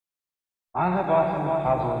I have often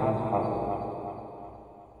puzzled and puzzled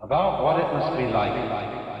about what it must be like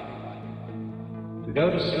to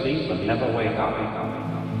go to sleep and never wake up,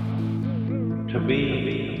 to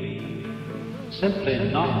be simply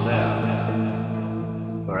not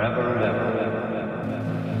there forever and ever.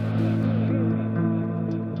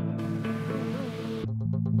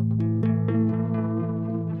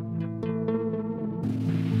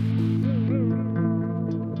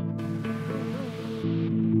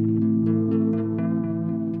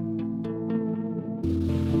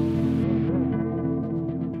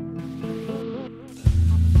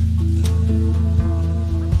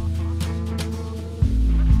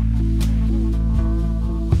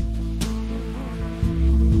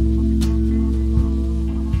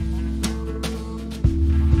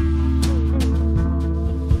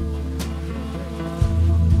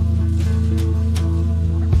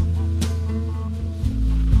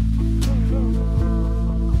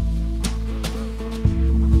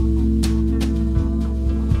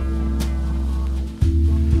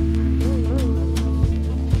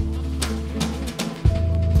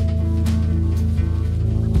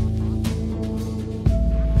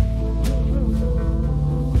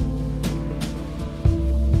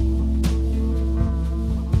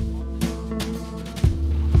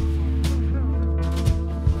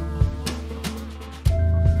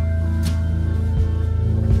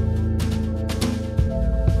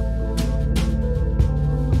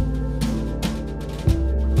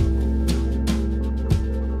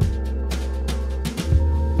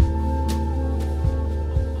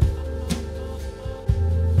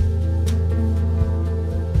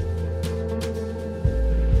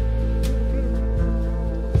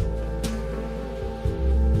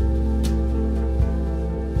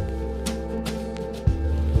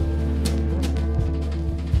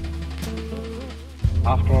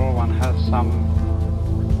 After all, one has some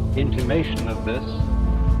intimation of this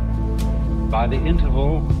by the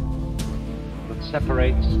interval that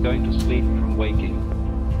separates going to sleep from waking.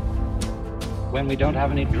 When we don't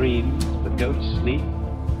have any dreams but go to sleep,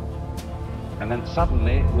 and then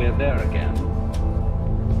suddenly we're there again.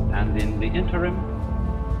 And in the interim,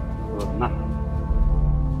 there was nothing.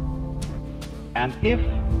 And if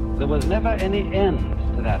there was never any end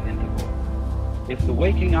to that interval, if the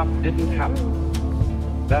waking up didn't happen,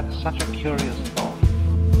 that's such a curious thought.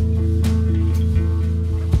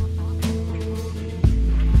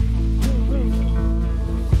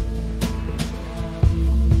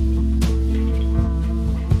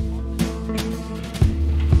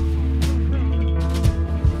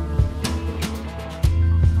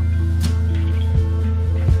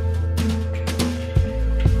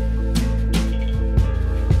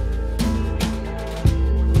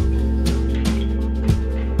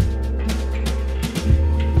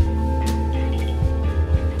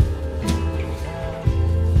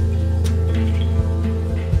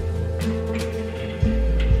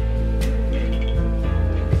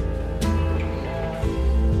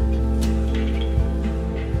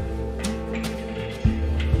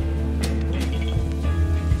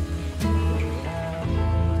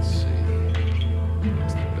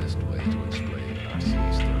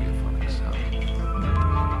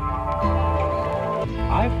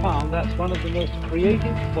 One of the most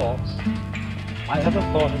creative thoughts I ever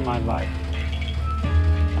thought in my life.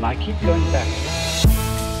 And I keep going back to it.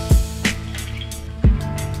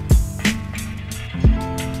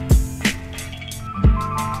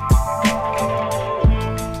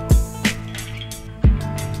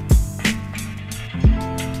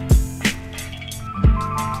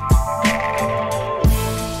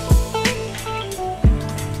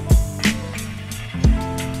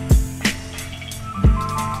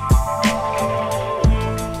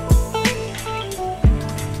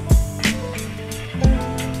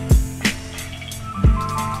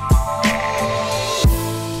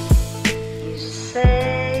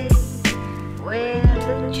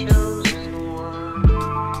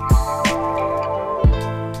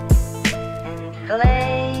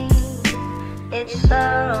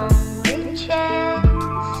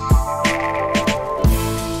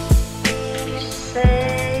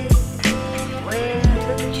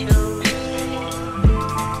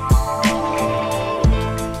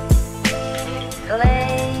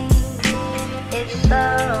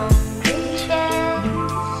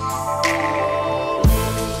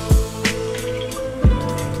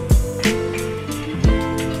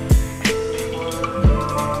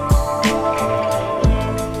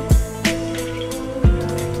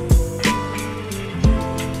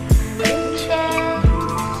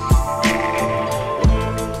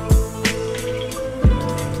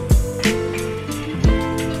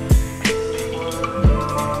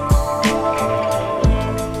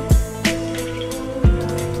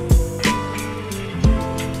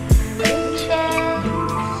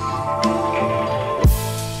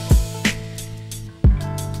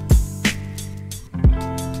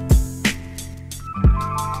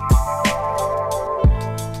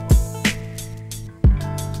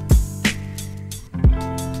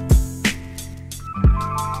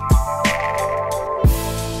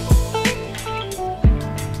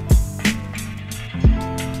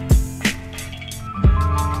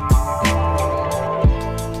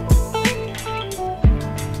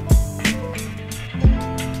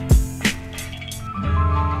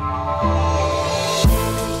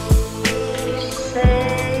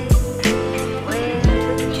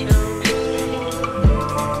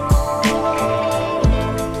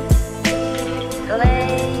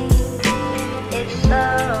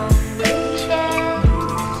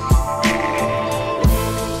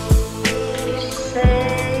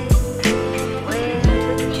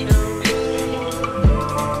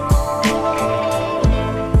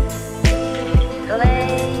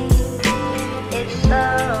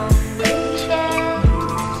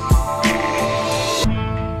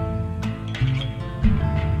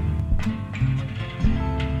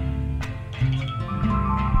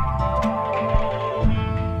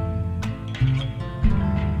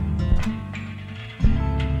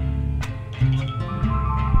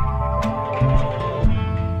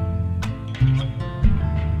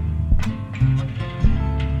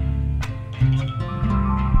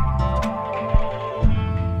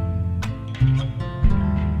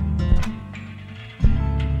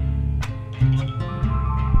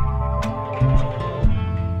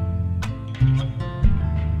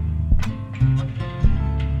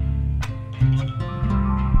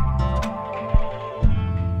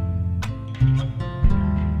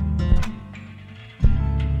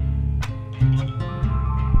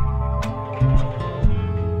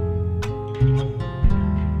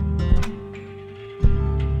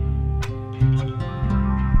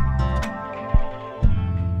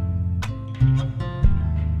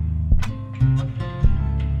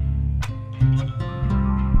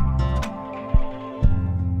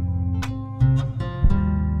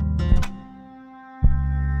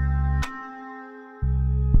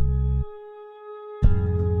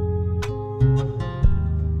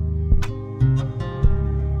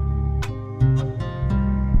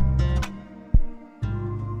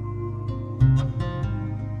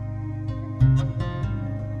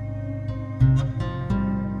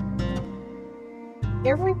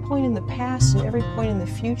 Every point in the past and every point in the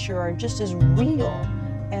future are just as real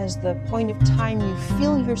as the point of time you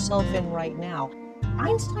feel yourself in right now.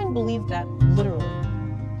 Einstein believed that literally.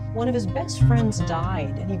 One of his best friends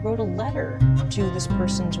died, and he wrote a letter to this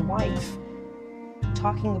person's wife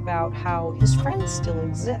talking about how his friend still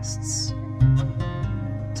exists.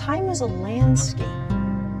 Time is a landscape,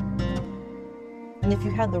 and if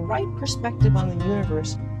you had the right perspective on the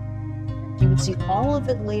universe, you would see all of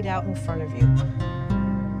it laid out in front of you.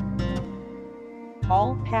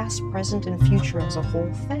 All past, present, and future as a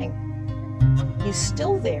whole thing. He's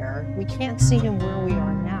still there. We can't see him where we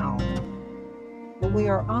are now, but we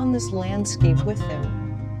are on this landscape with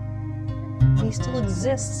him. He still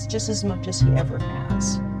exists just as much as he ever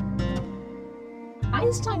has.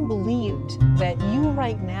 Einstein believed that you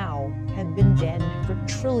right now had been dead for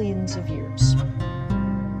trillions of years,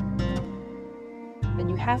 that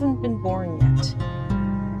you haven't been born yet,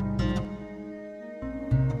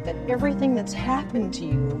 that everything that's happened to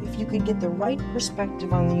you, if you could get the right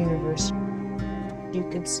perspective on the universe, you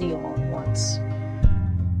could see all at once.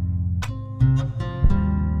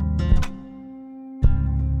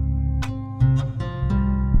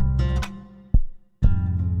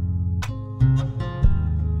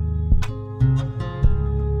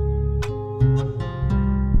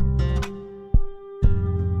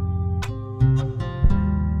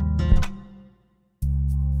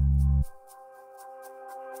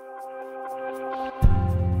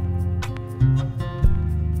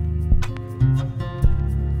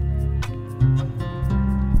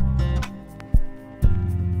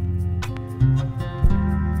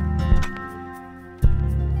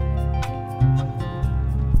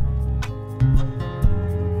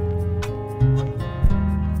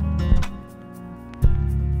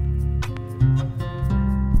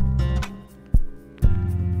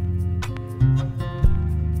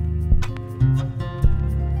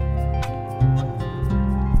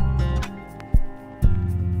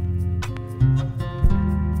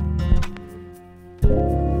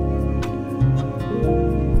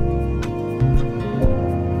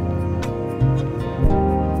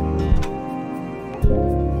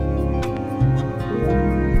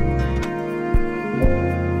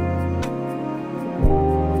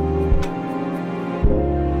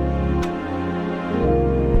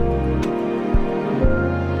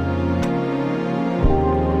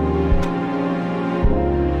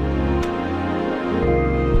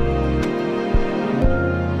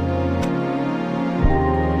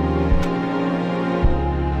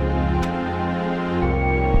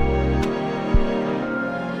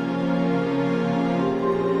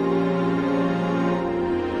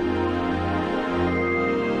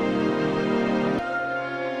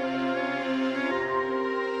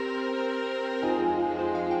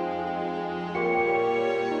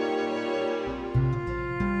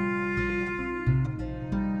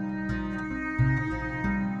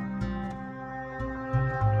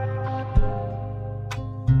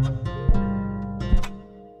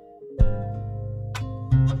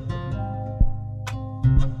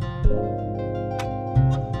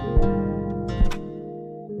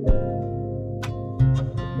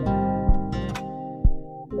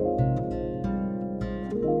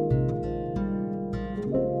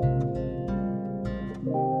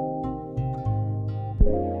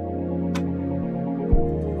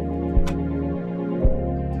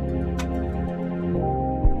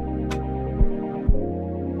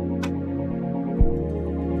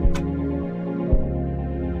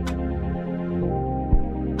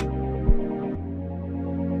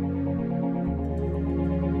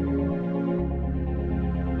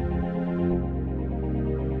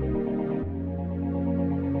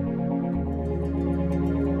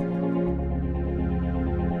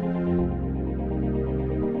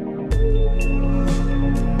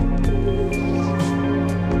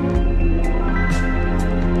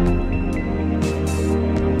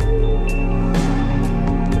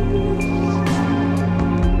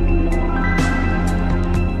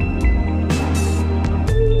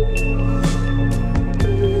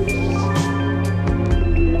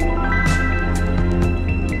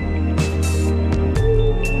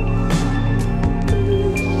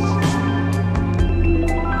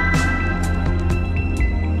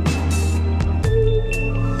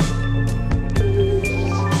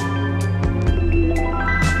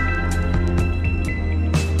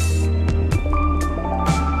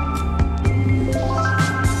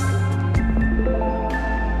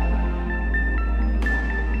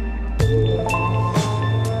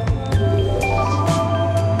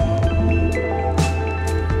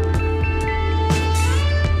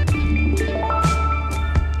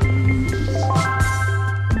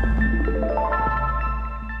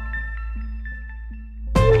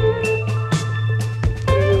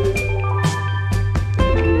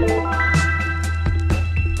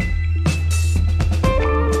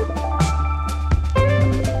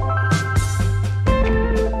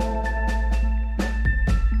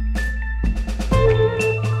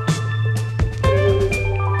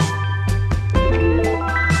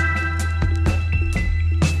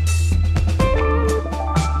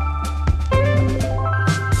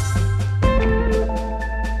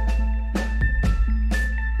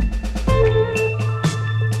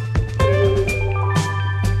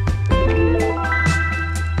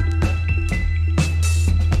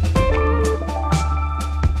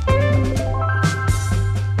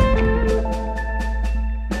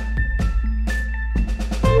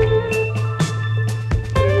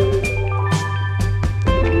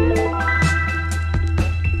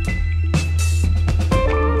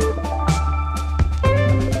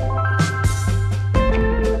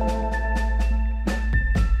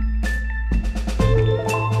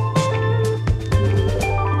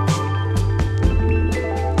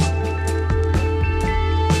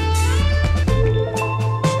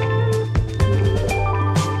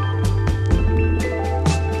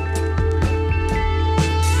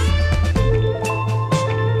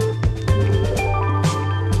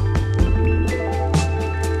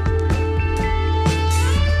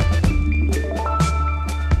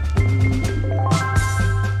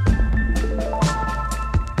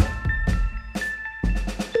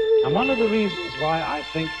 And one of the reasons why I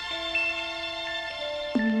think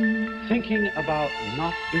thinking about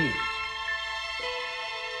not being,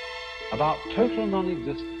 about total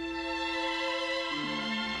non-existence,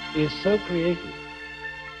 is so creative,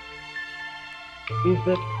 is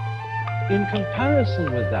that in comparison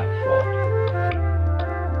with that thought,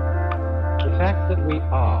 the fact that we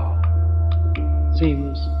are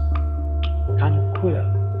seems kind of queer,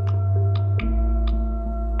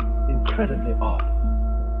 incredibly odd.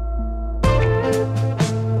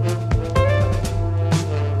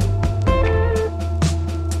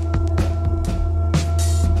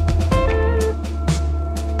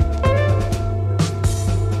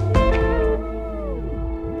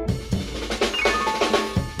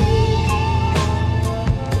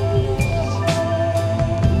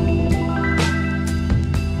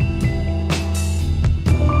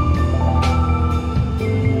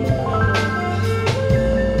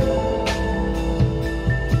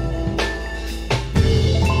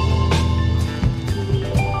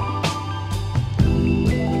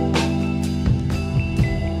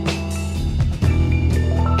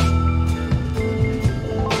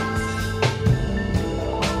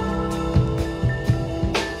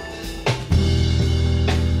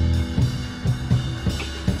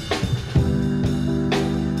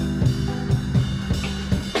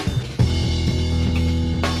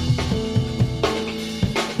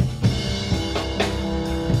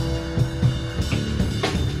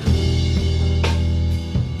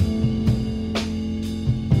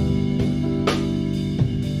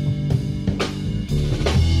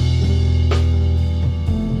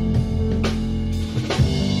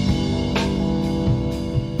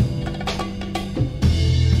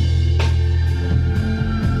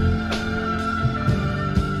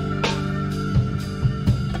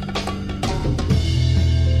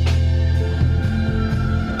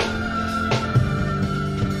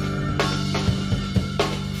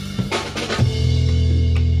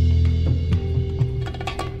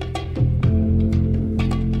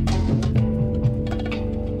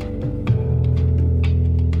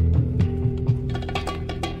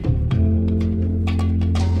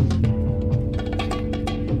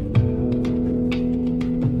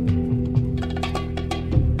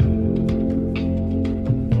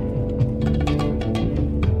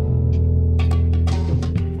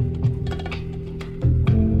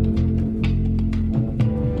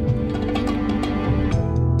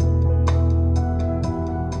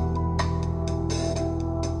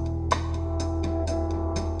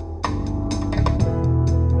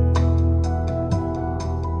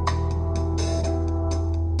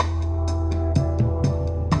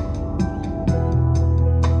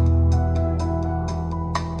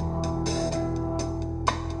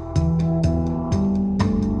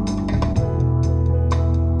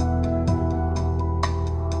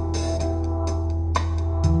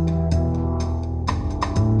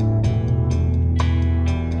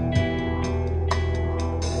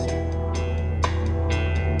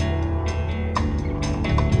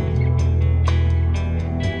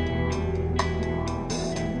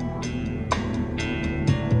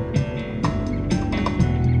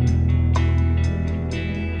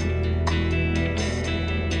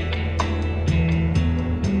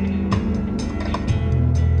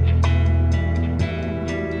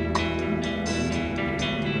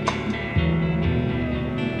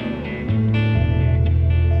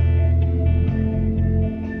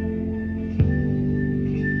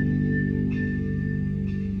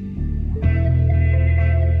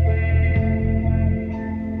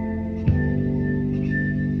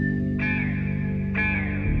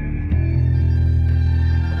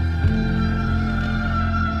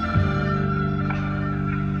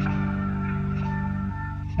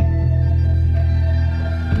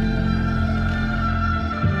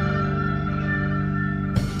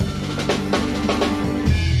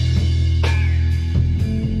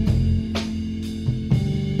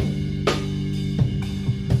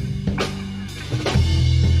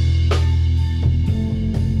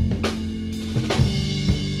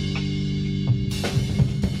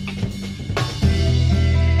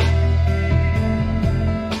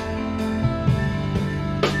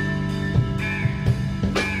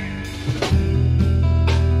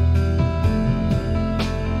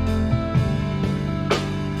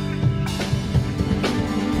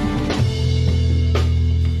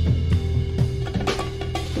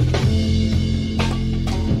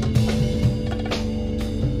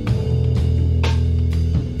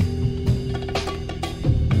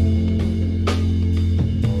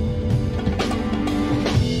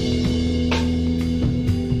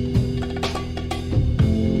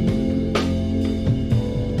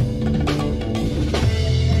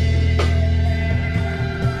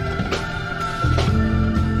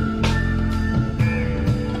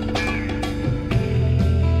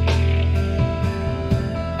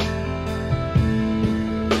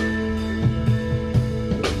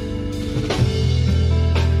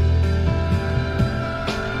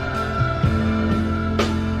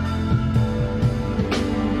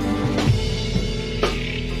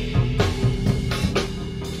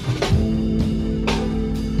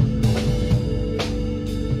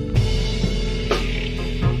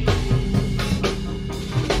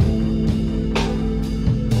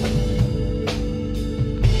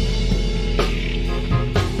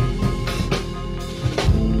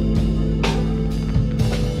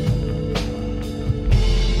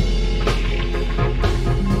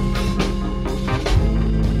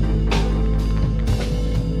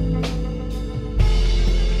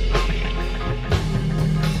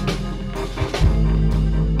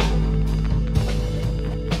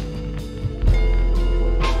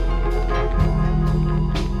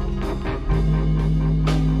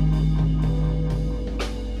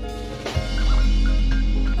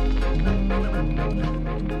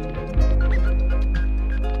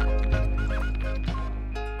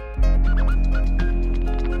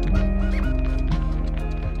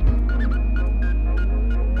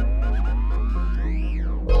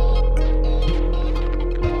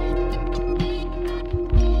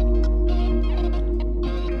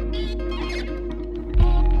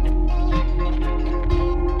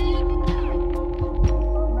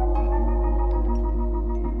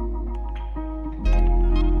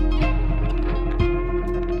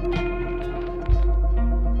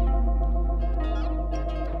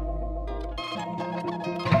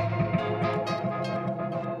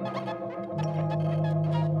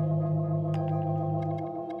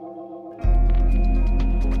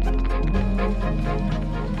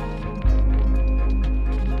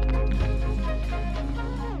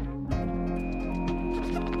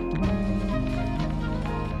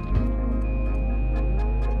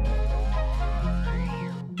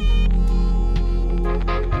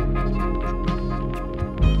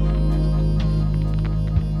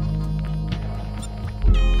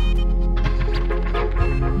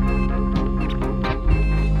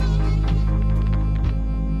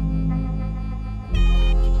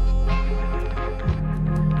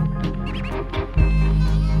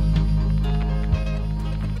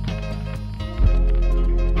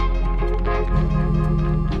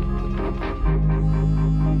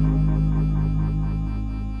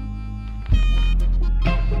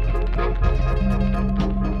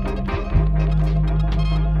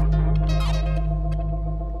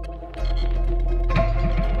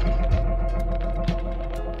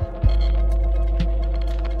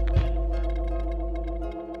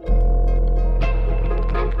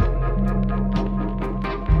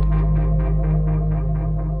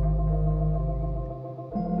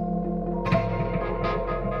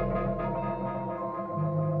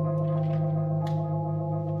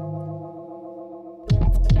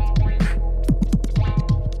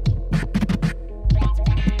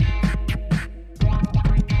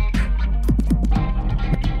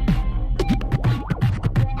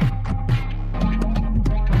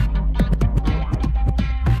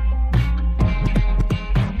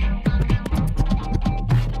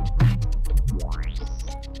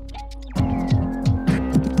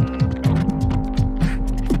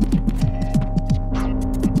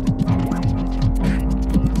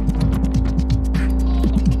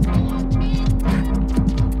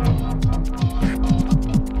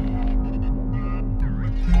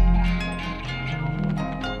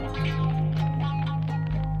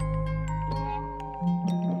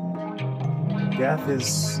 death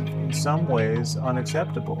is in some ways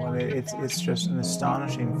unacceptable. I mean, it's just an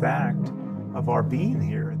astonishing fact of our being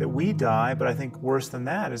here, that we die, but I think worse than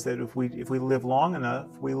that is that if we live long enough,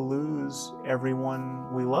 we lose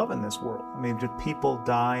everyone we love in this world. I mean, people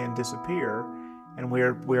die and disappear, and we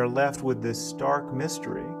are left with this stark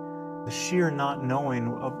mystery, the sheer not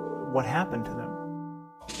knowing of what happened to them.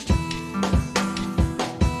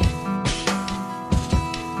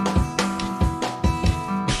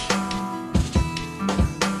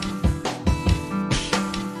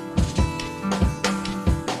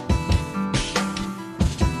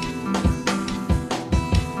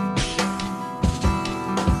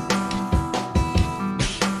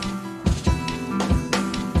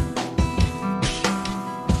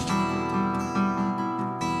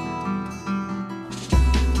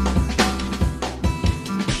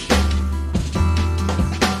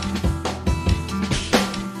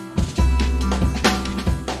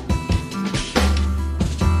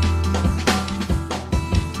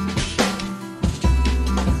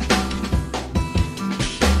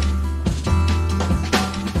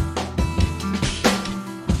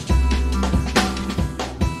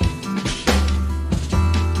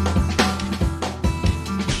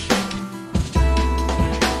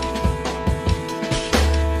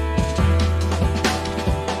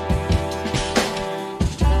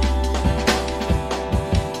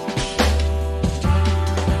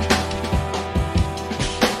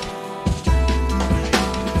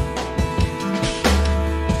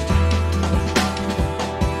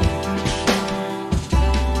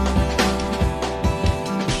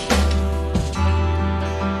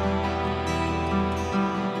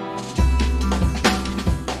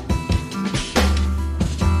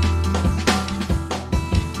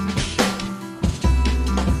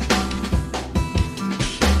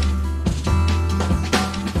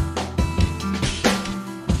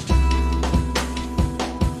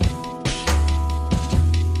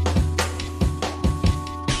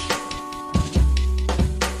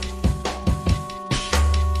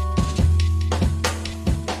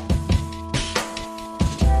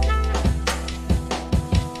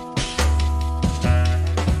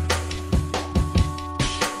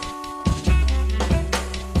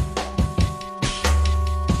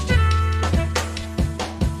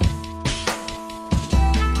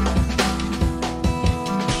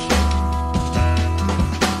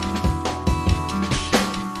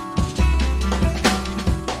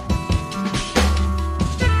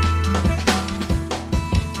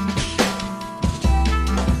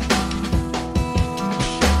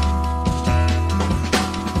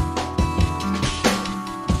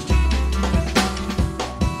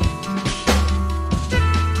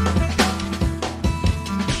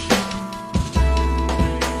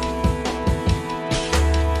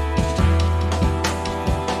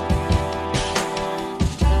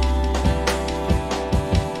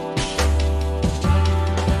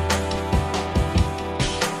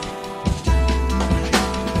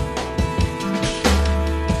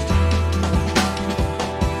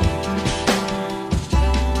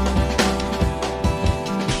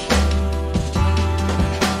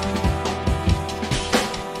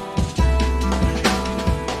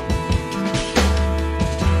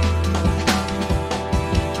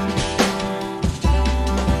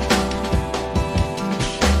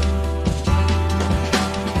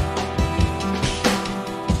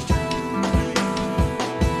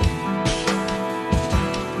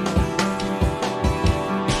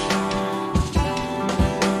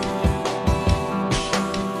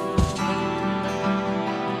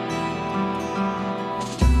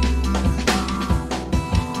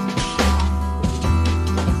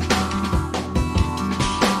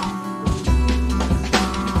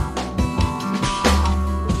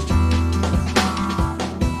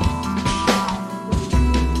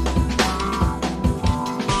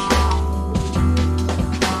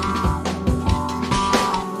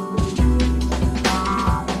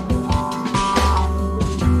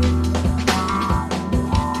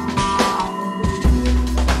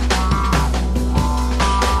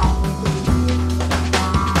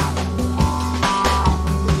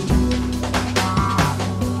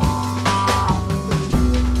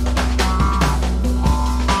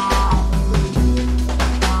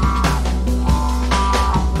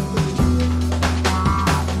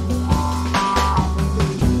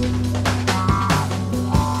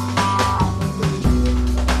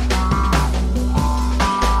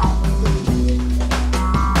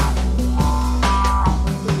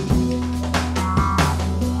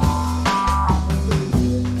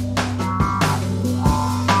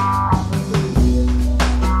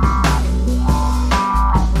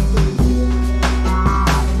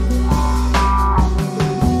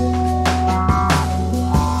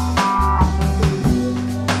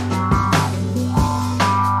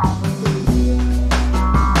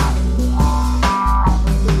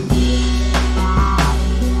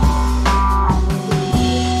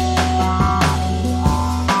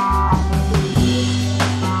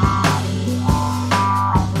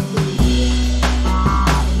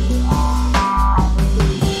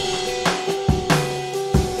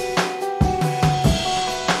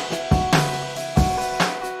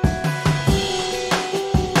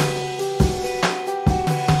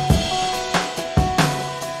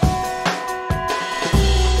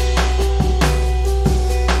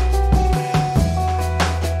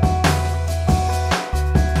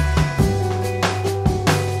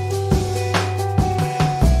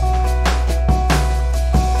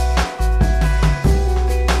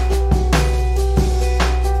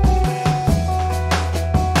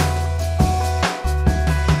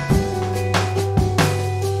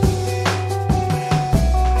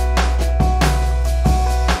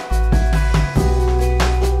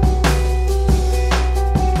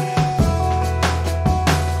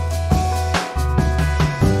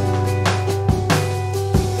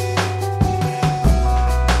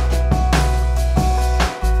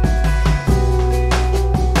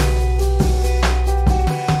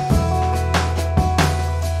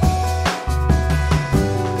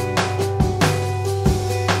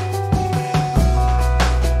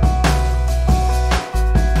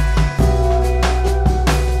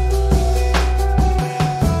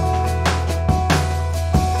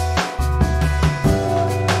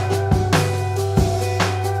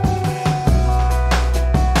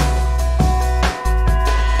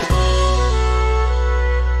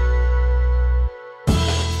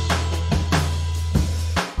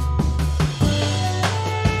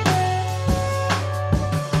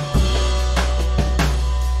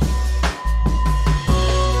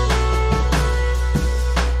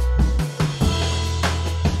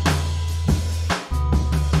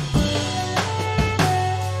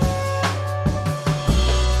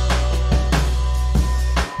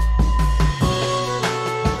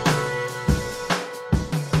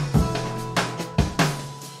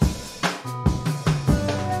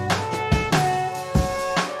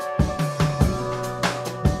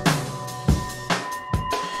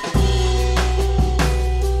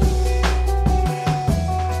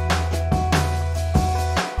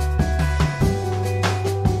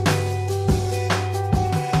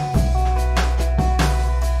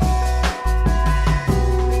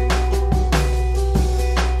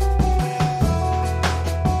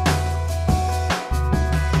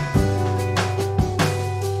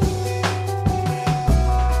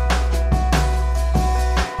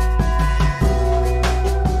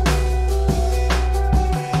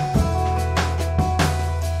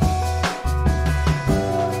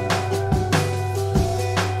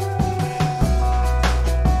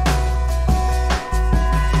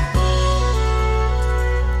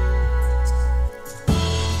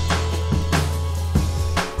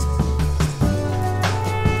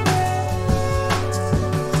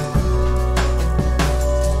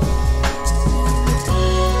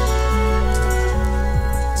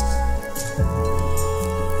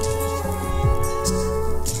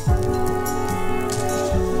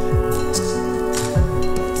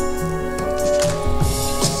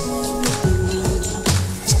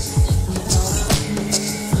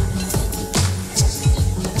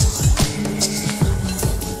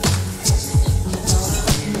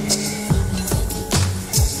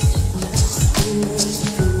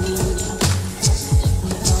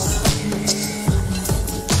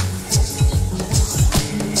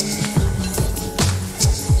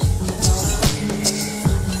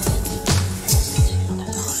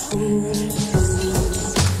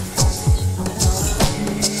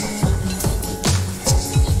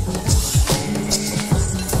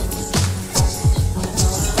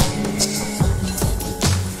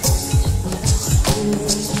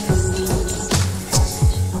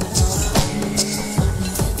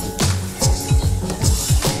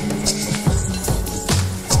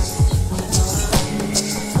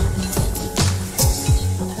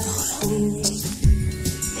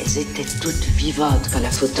 Elles étaient toutes vivantes quand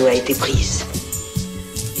la photo a été prise.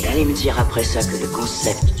 Il allait me dire après ça que le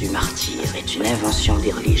concept du martyr est une invention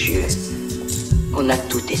des religieux. On a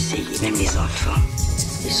tout essayé, même les enfants.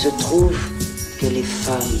 Il se trouve que les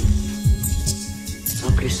femmes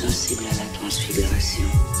sont plus sensibles à la transfiguration.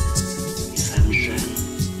 Les femmes jeunes.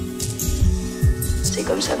 C'est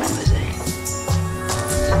comme ça, mademoiselle.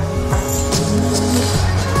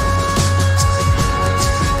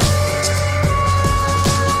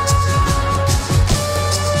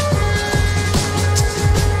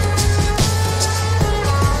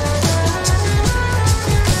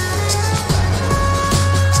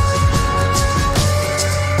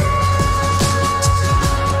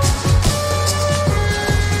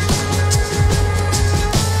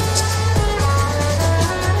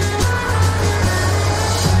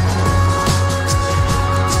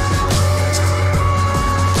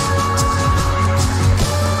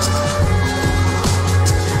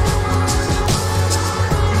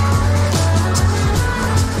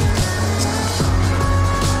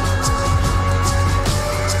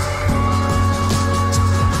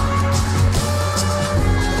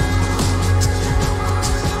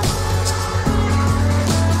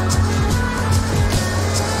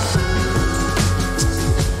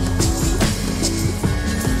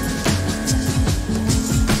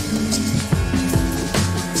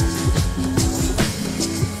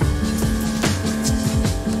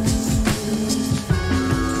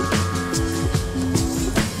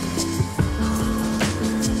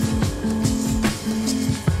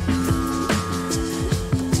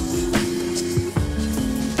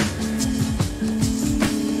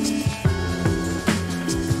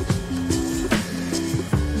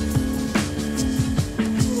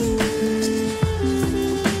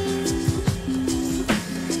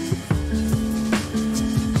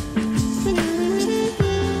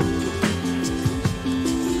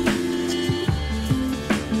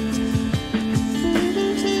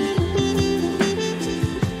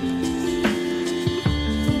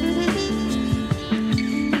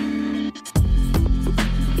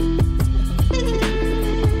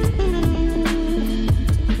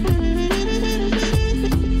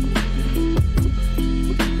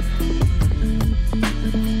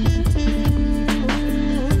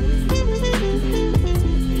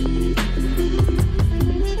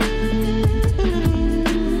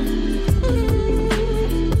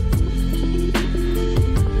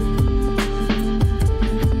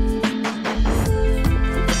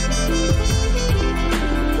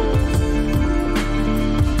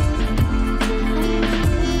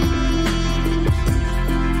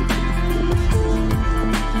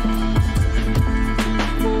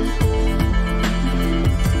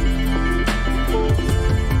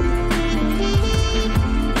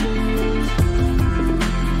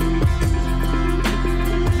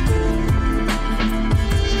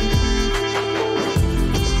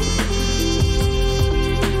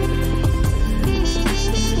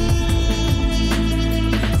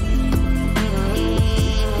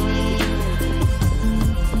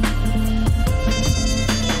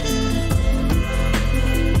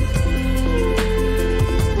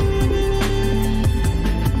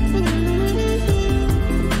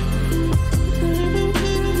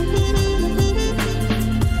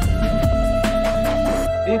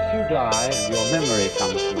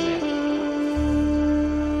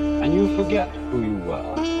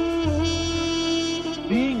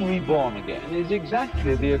 Is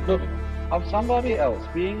exactly the equivalent of somebody else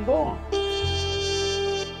being born.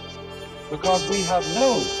 Because we have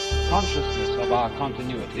no consciousness of our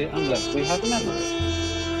continuity unless we have memory.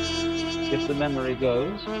 If the memory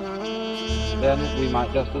goes, then we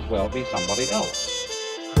might just as well be somebody else.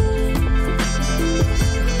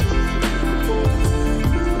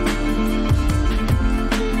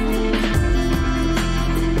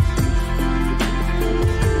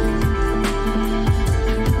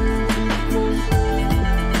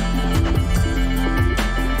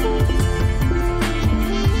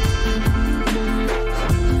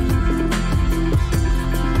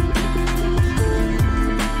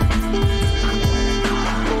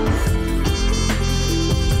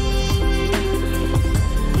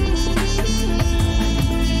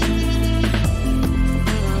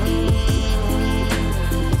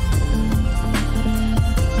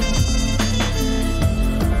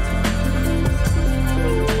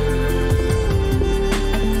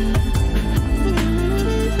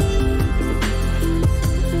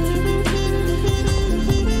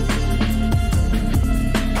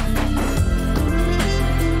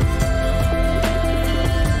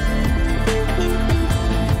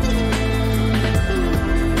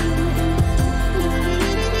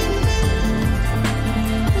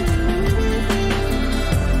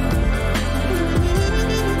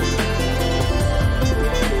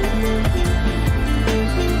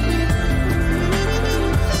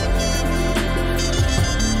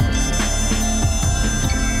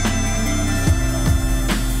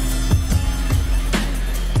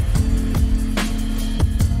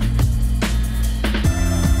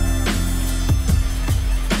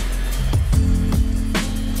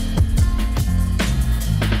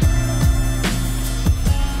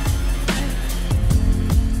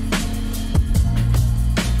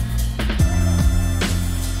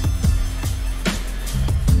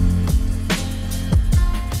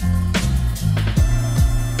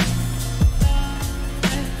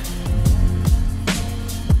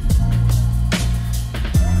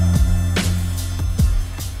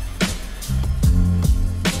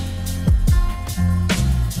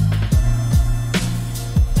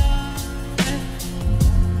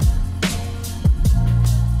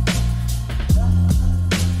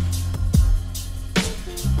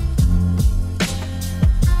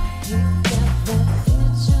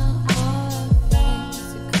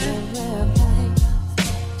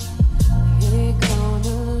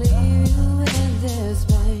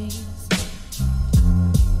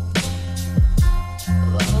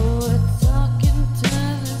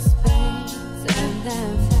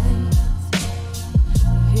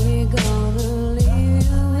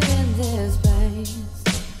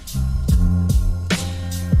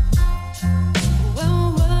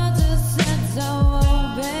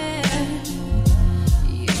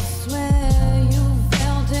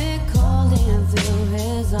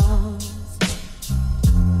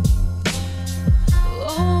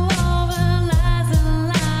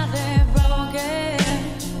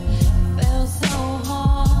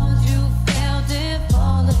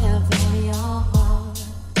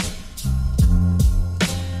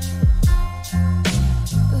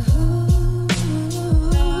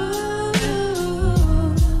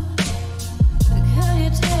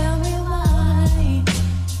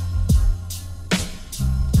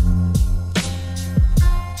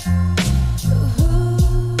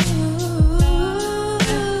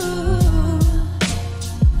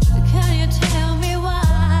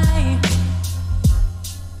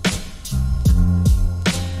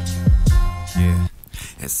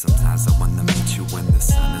 Sometimes I wanna meet you when the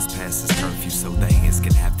sun has passed its curfew, so the hands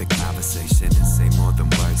can have the conversation and say more than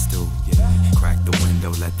words do. Yeah, crack the window,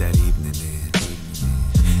 let that evening in,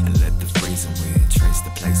 and let the freezing wind trace the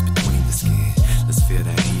place between the skin. Let's feel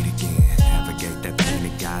that heat again. Navigate that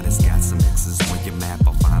planet God has got some X's on your map.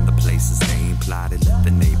 I'll find the places they ain't plotted. Let the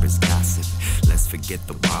neighbors gossip. Let's forget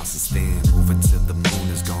the walls is thin. Move until the moon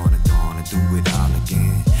is gone and dawn and do it all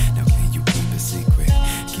again. Now can you keep it secret?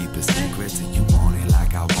 Keep it secret till you want it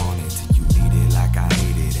like I want it, till you need it like I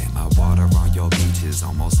hate it. And my water on your beaches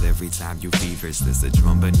almost every time you feverish. There's a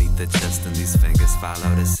drum beneath the chest and these fingers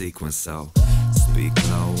follow the sequence. So speak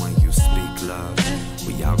low when you speak love.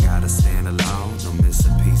 We all gotta stand alone, no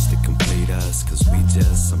missing piece to complete us. Cause we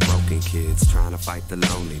just some broken kids trying to fight the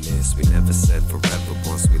loneliness. We never said forever,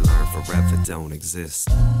 once we learn forever don't exist.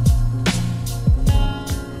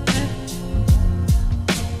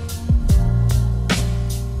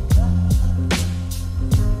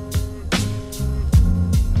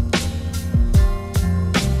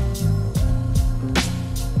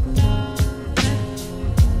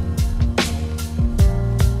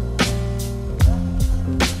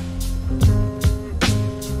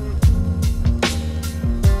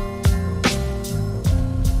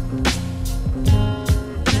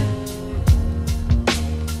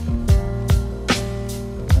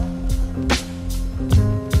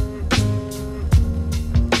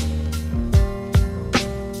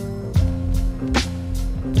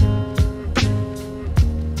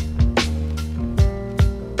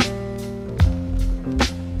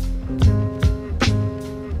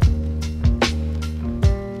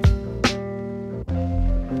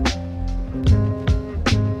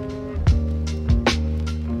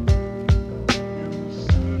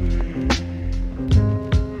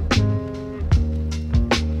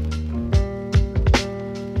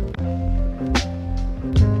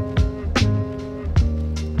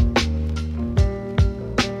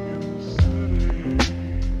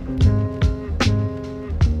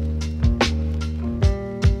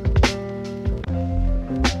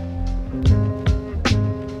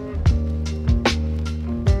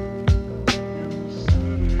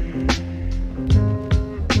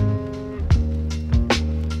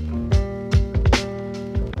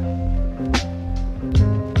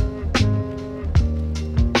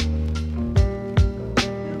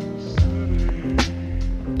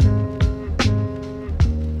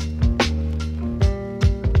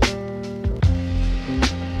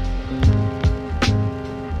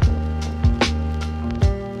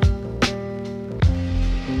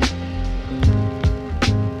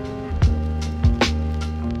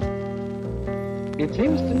 It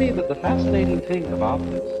seems to me that the fascinating thing about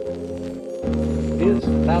this is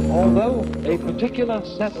that although a particular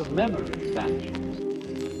set of memories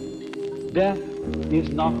vanishes, death is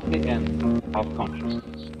not the end of consciousness.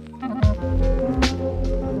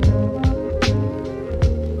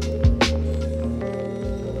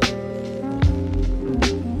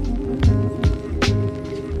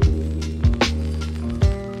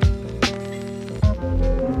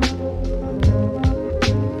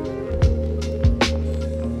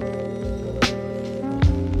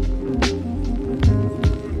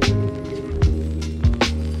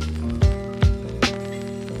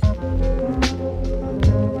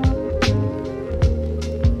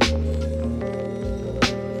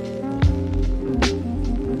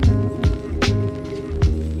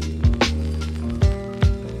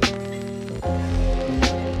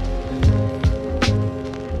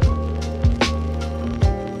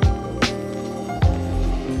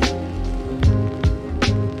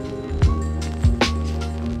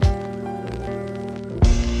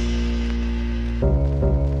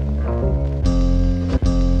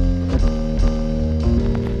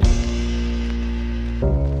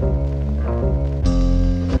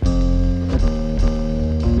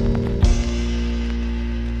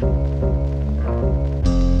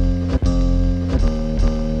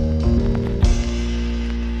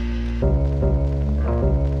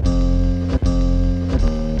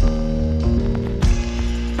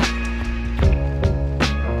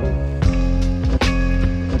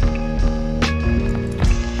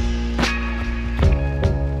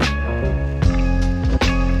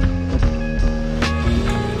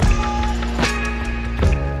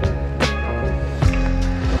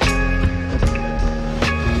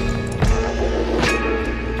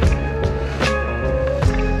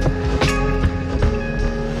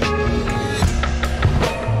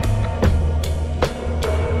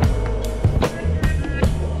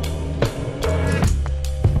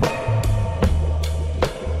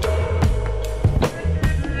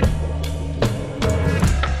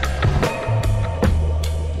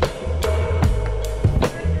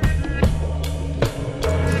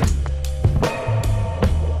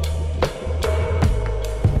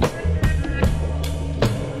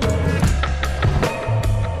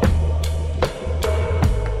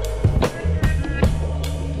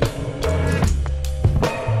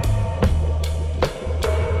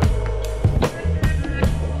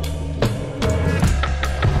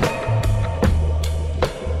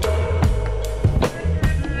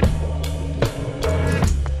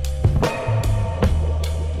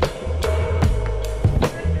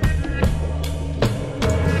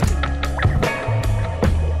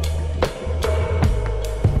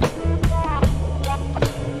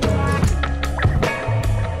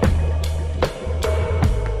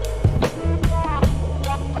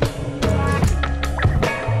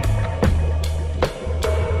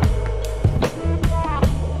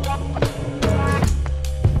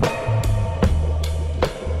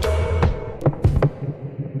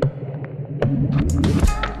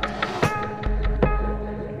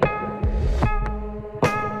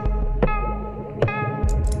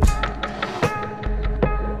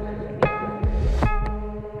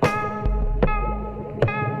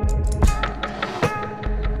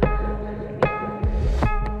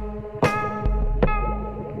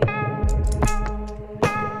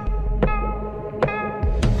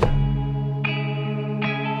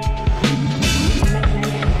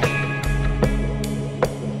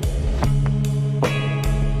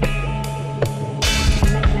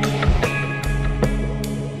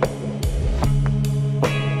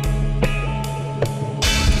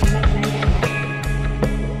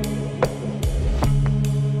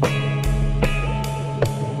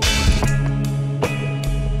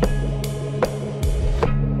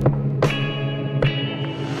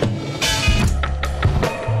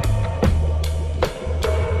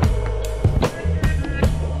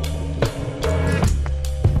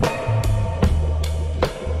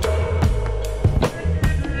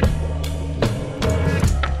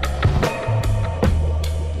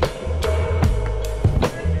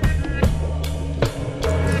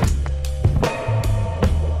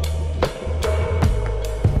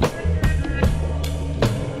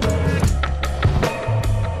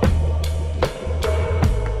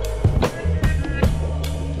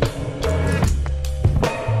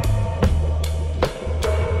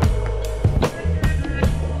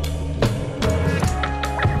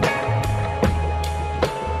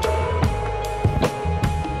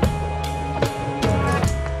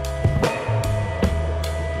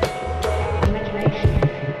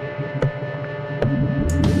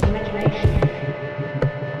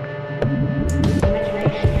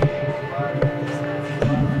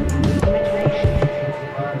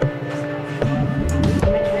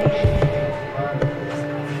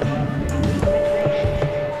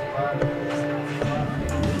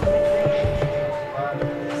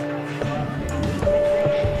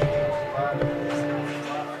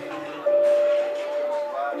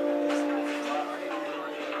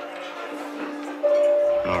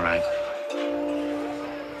 All right.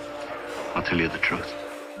 I'll tell you the truth.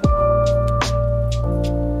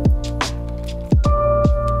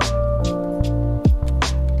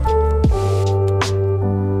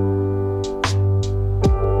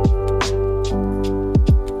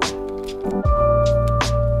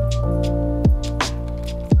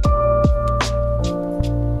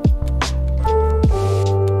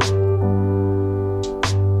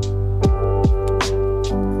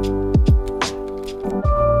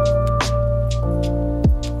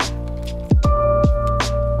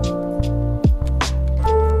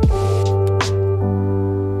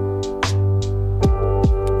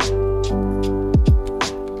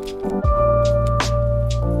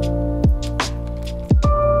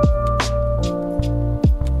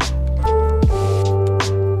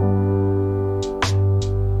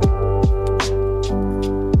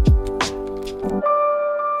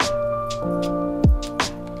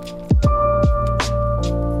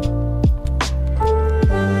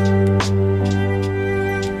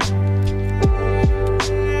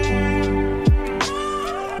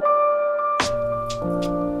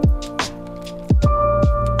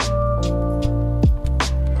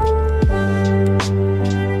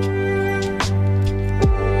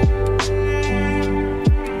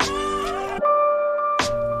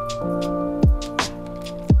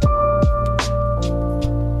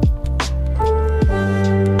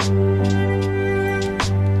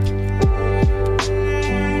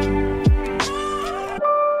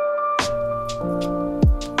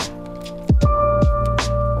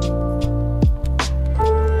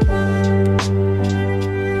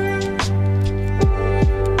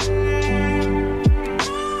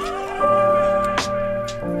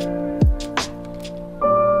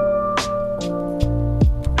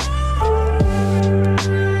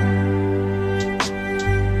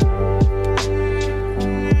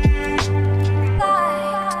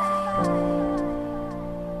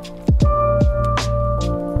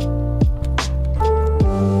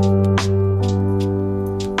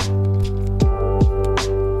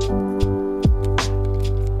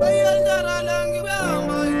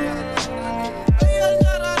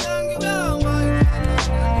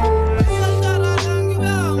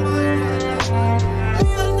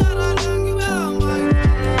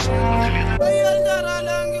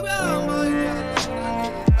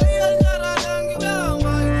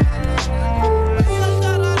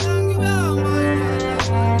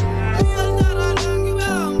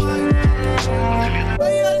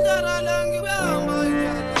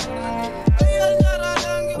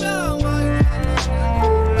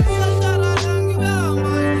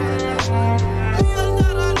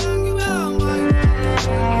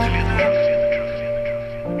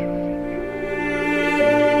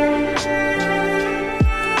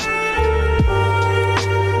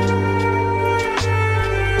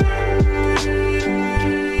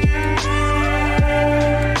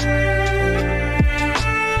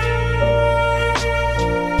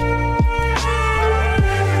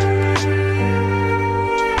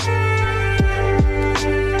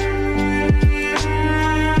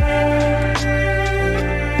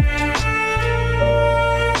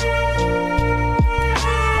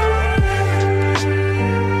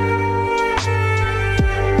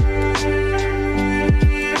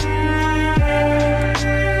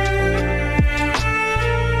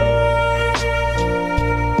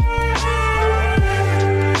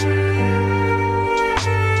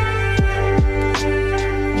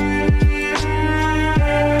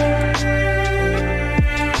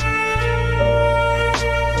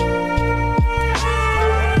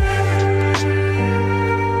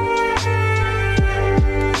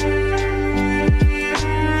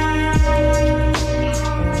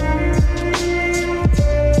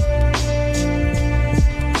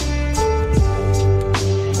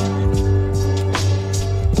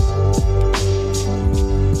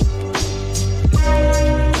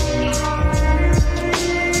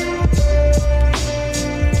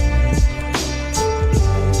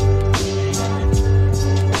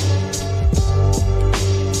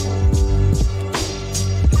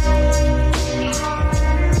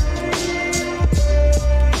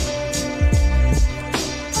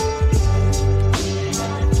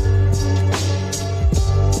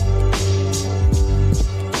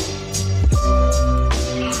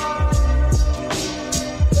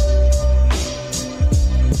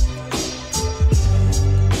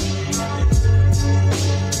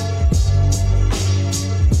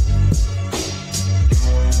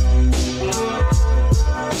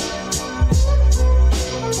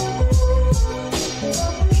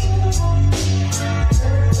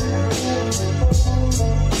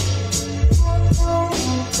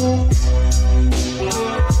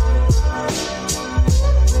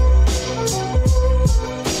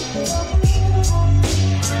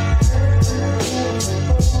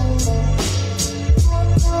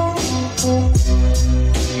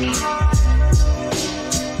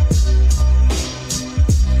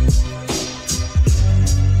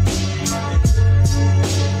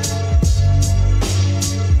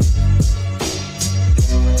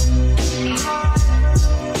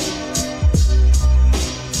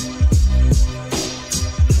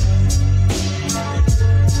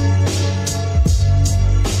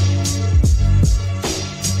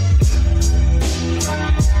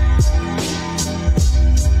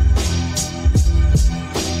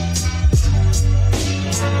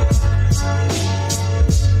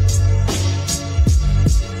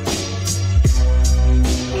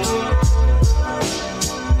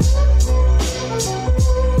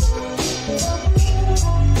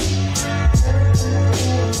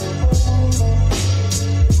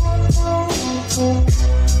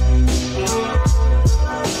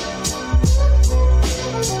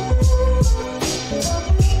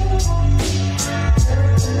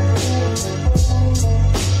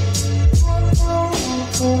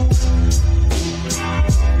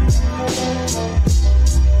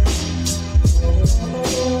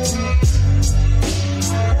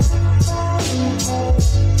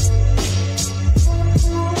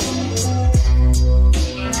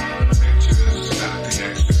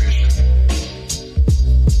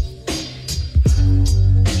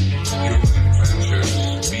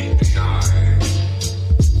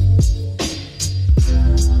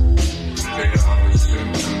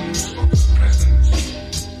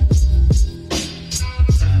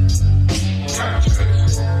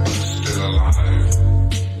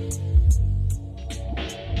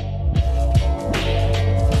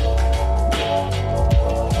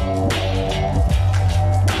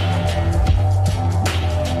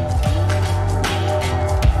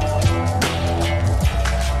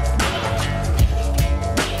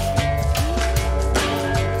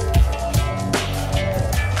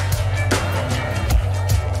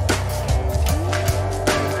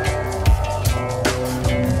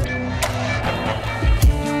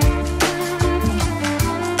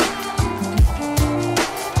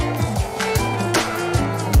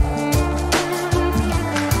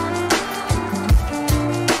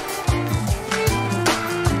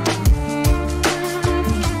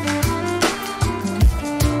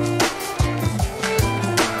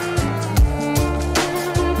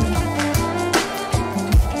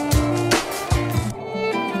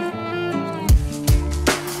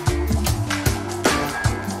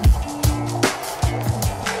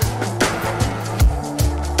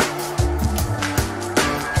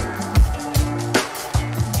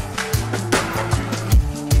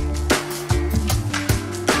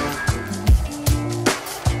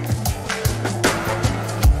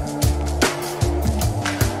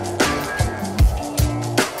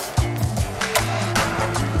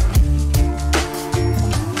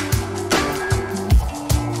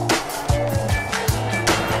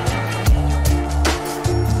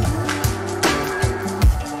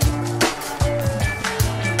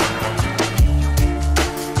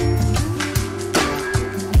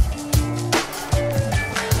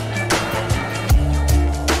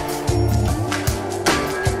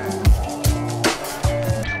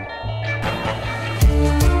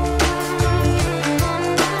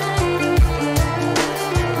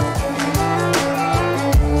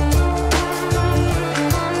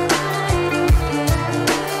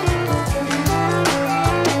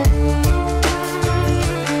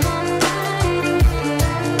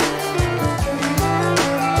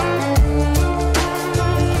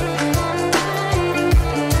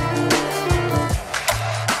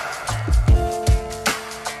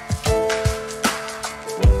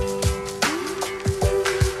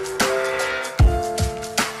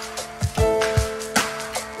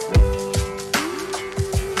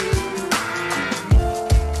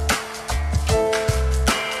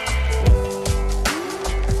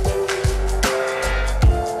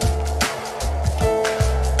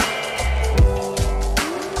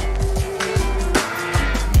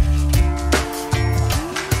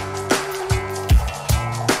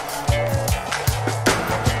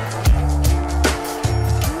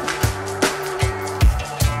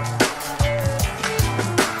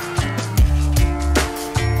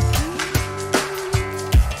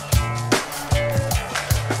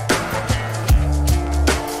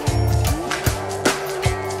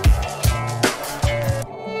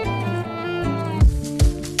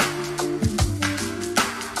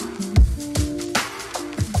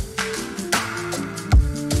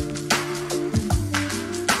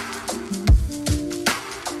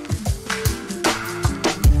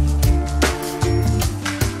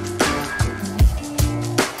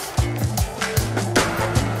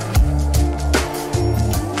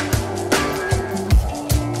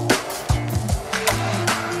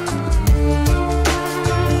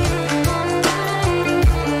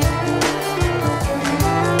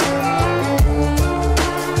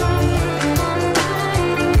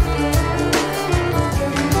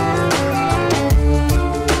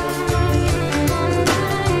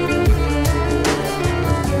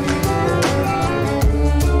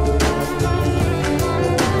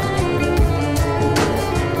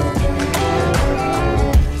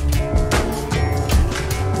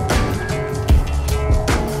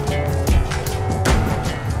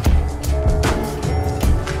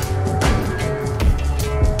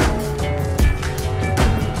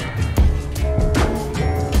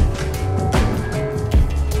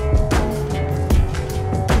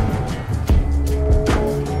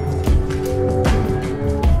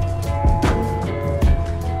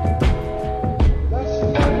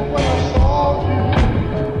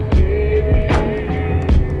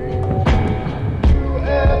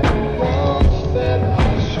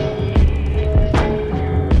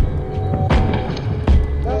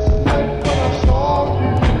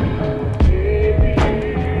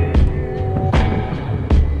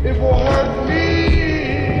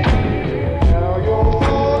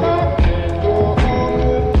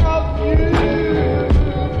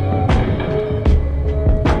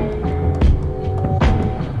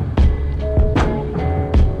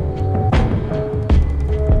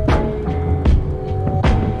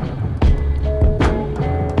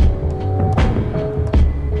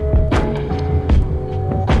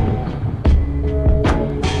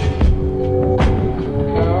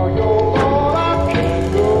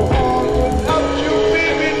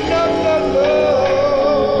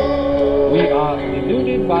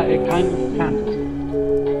 kind of fantasy.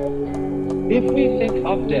 If we think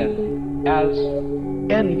of death as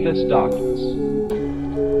endless darkness,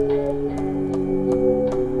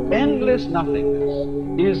 endless nothingness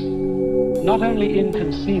is not only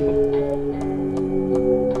inconceivable,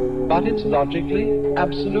 but it's logically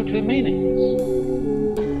absolutely meaningless,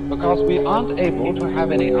 because we aren't able to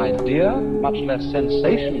have any idea, much less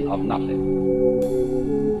sensation of nothing,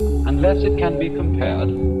 unless it can be compared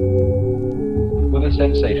with a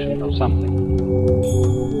sensation of something.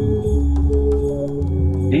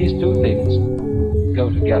 These two things go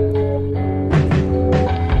together.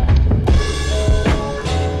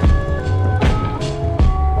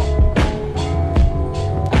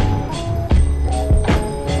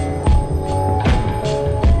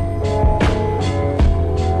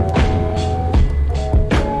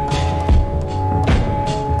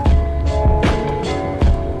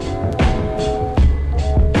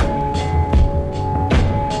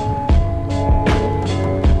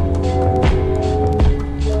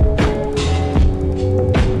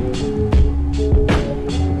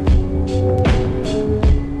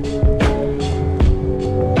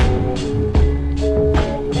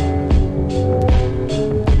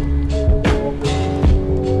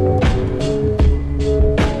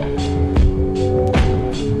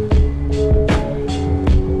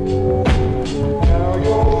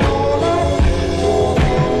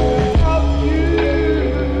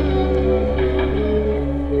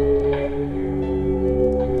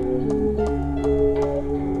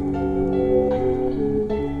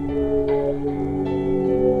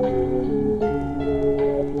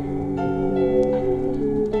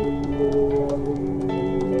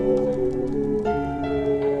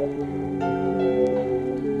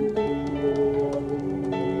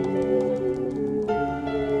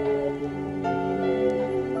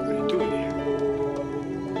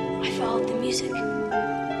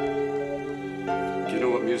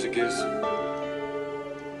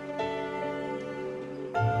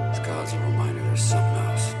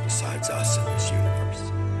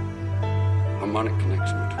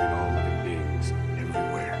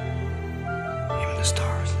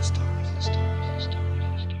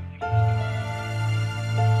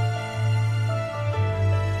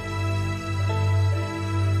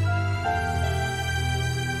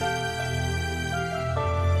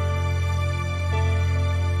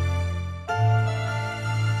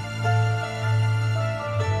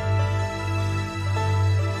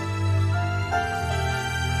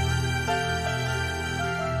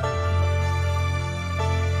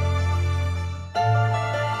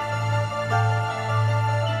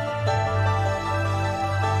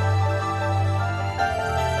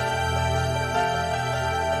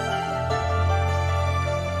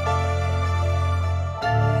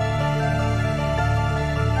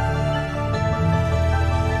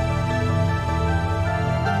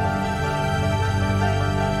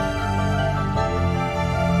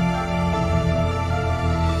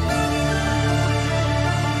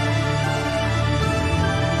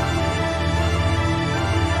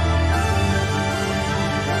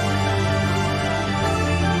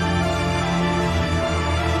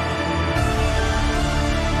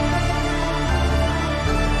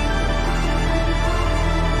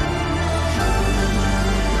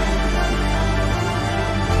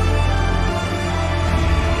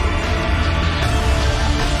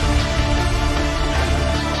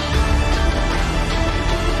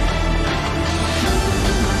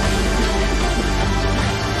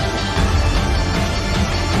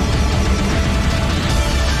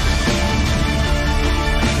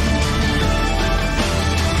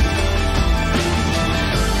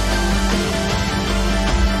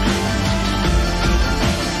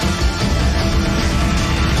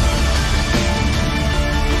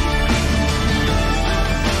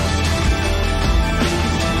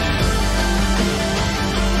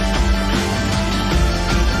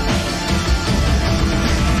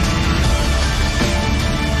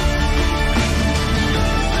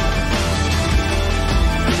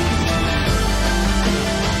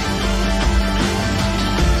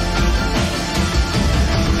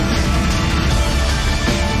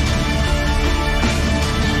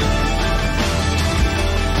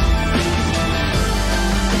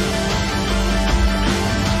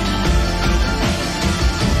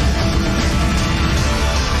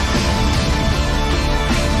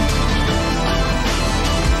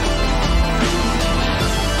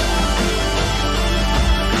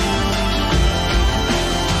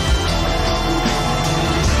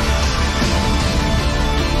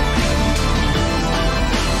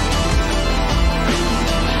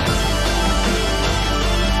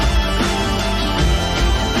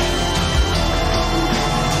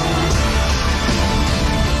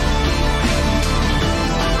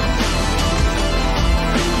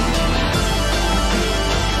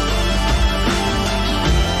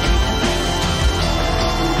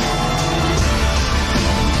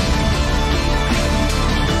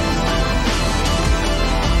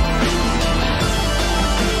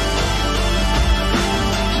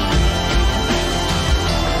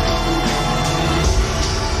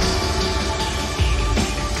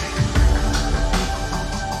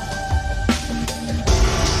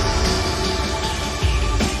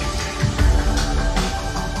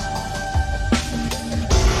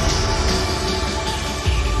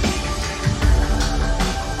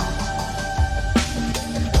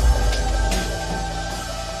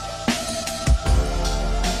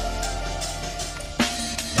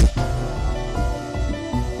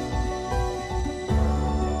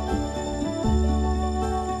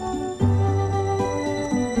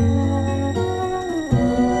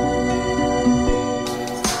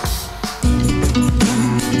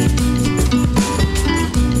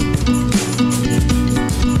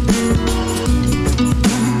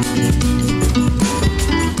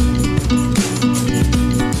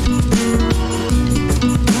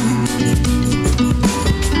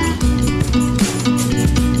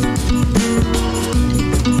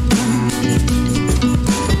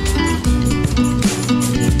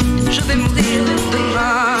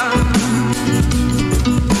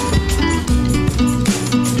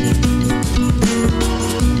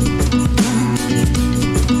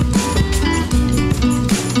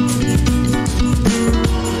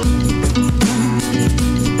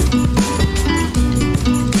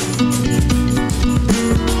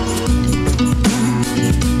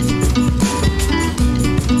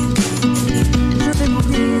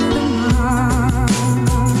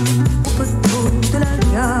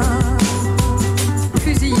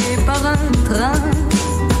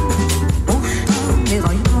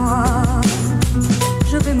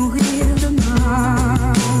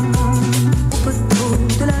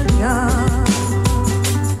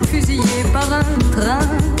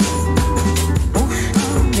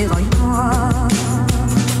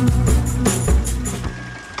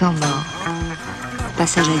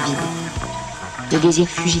 passage à vide. Le désir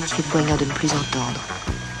fugitif et poignant de ne plus entendre,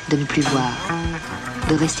 de ne plus voir,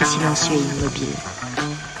 de rester silencieux et immobile.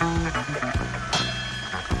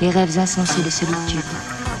 Les rêves insensés de solitude.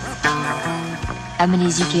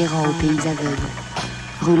 Amnésique et errant aux pays aveugles.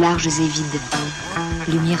 Rues larges et vides.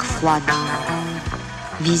 Lumière froide.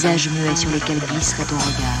 Visages muets sur lesquels glisserait ton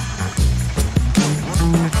regard.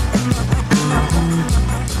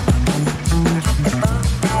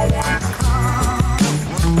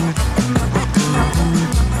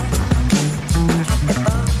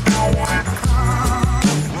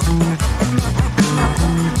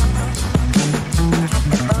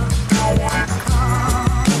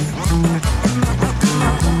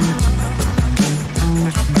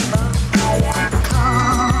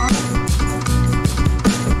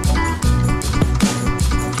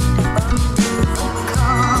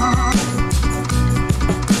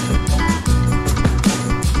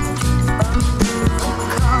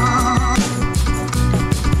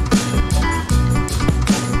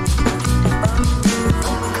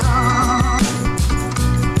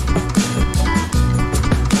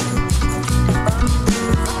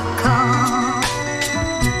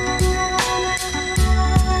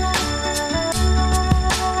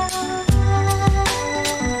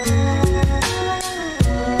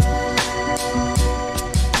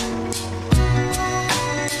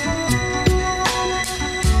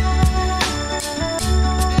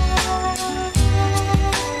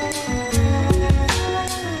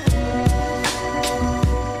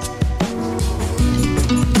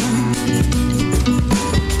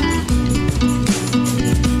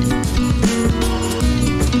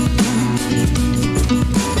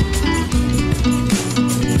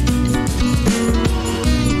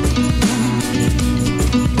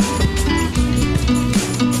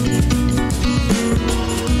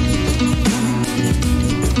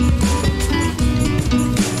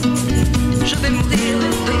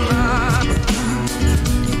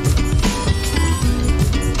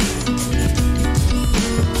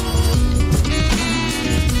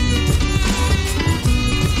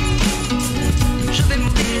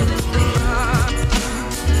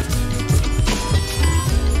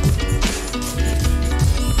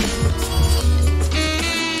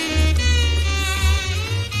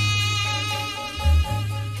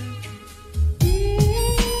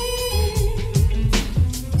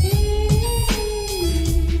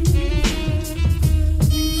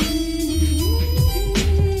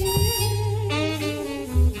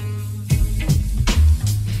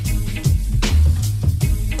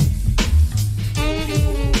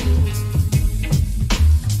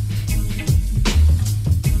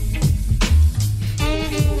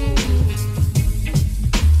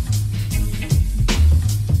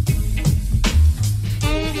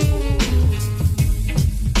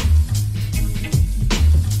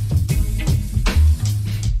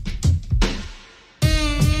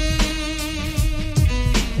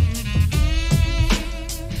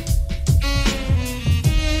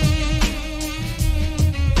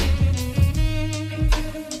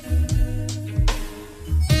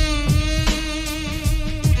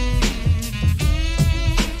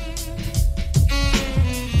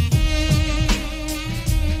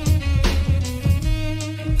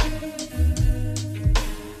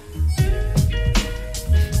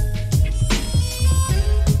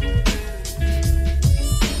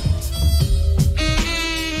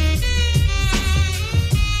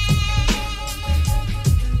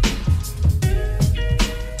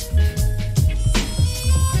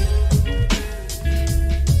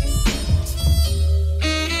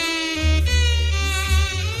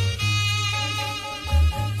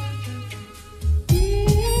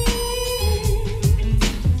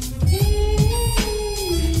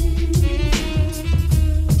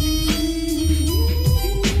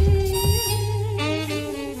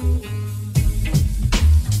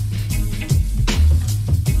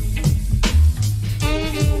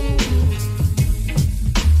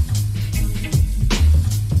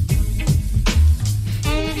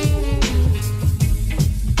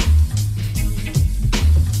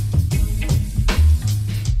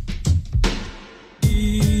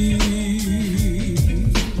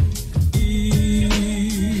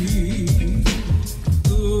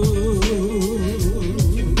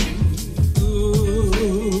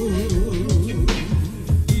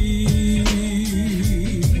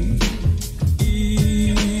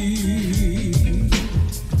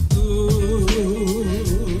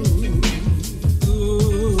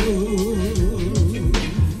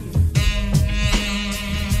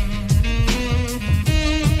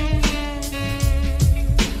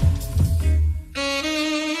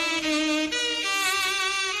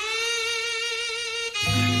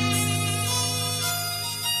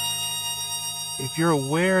 if you're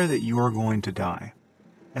aware that you're going to die,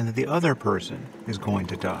 and that the other person is going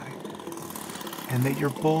to die, and that you're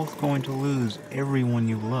both going to lose everyone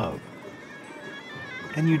you love,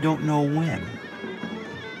 and you don't know when,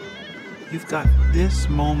 you've got this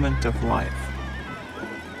moment of life,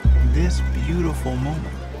 this beautiful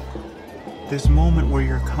moment, this moment where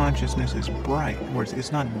your consciousness is bright, where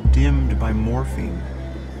it's not dimmed by morphine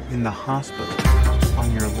in the hospital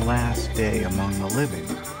on your last day among the living,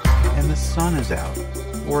 and the sun is out,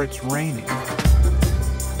 or it's raining.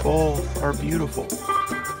 Both are beautiful.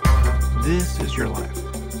 This is your life,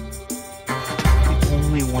 the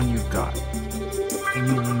only one you've got, and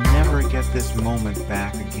you will never get this moment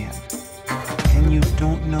back again. And you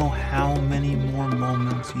don't know how many more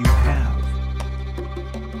moments you have.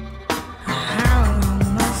 How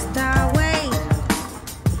long must I wait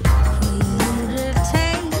for you to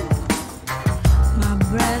take my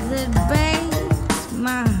breath? It breaks,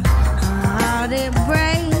 my heart it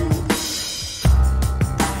breaks.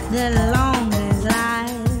 The longest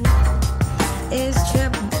life is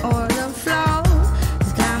tripping or the flow.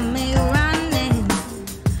 It's got me running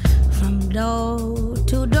from door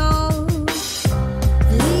to door.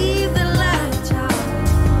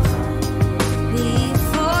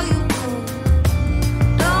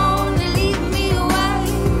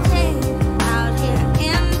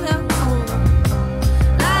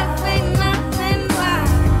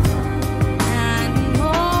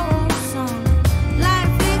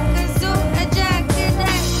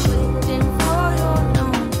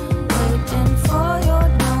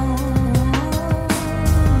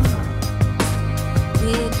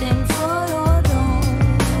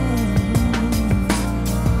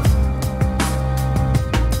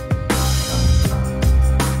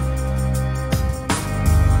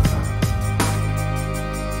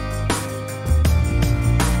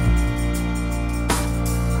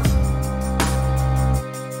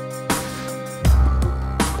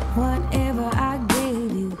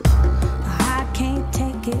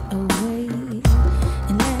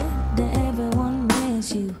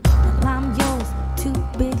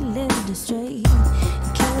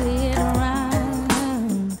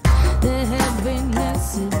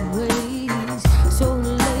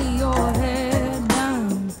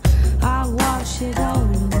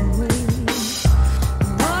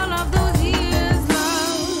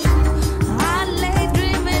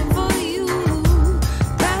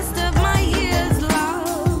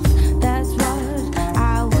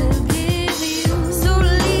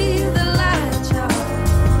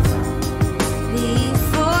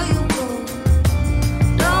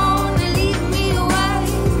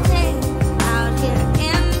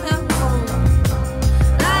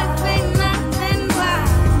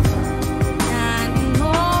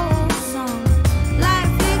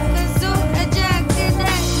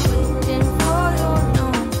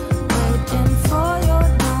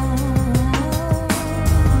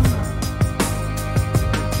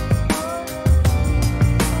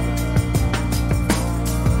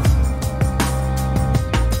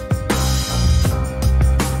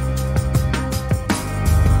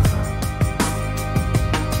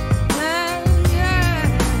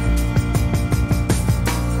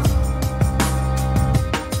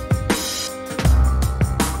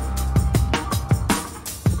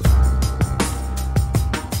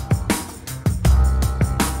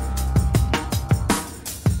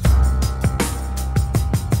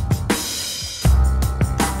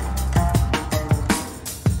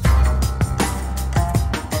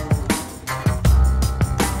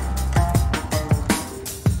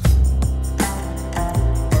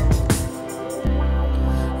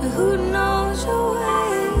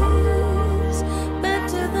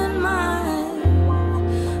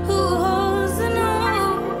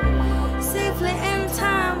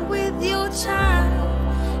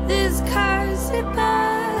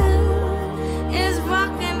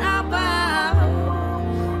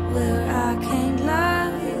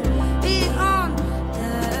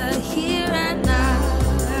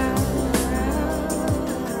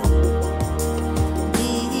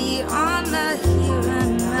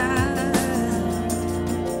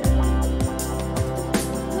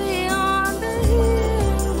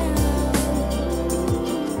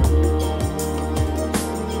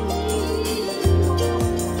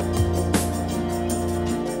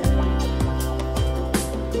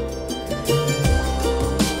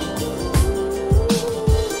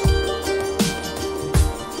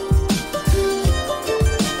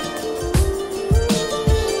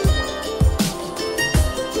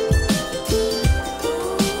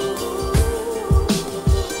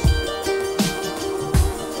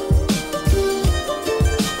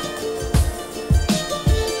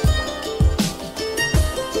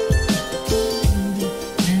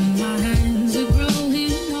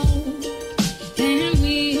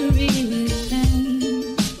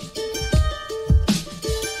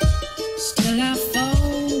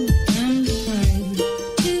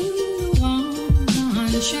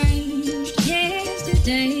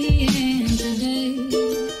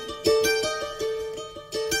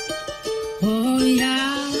 Oh,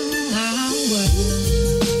 Yahweh.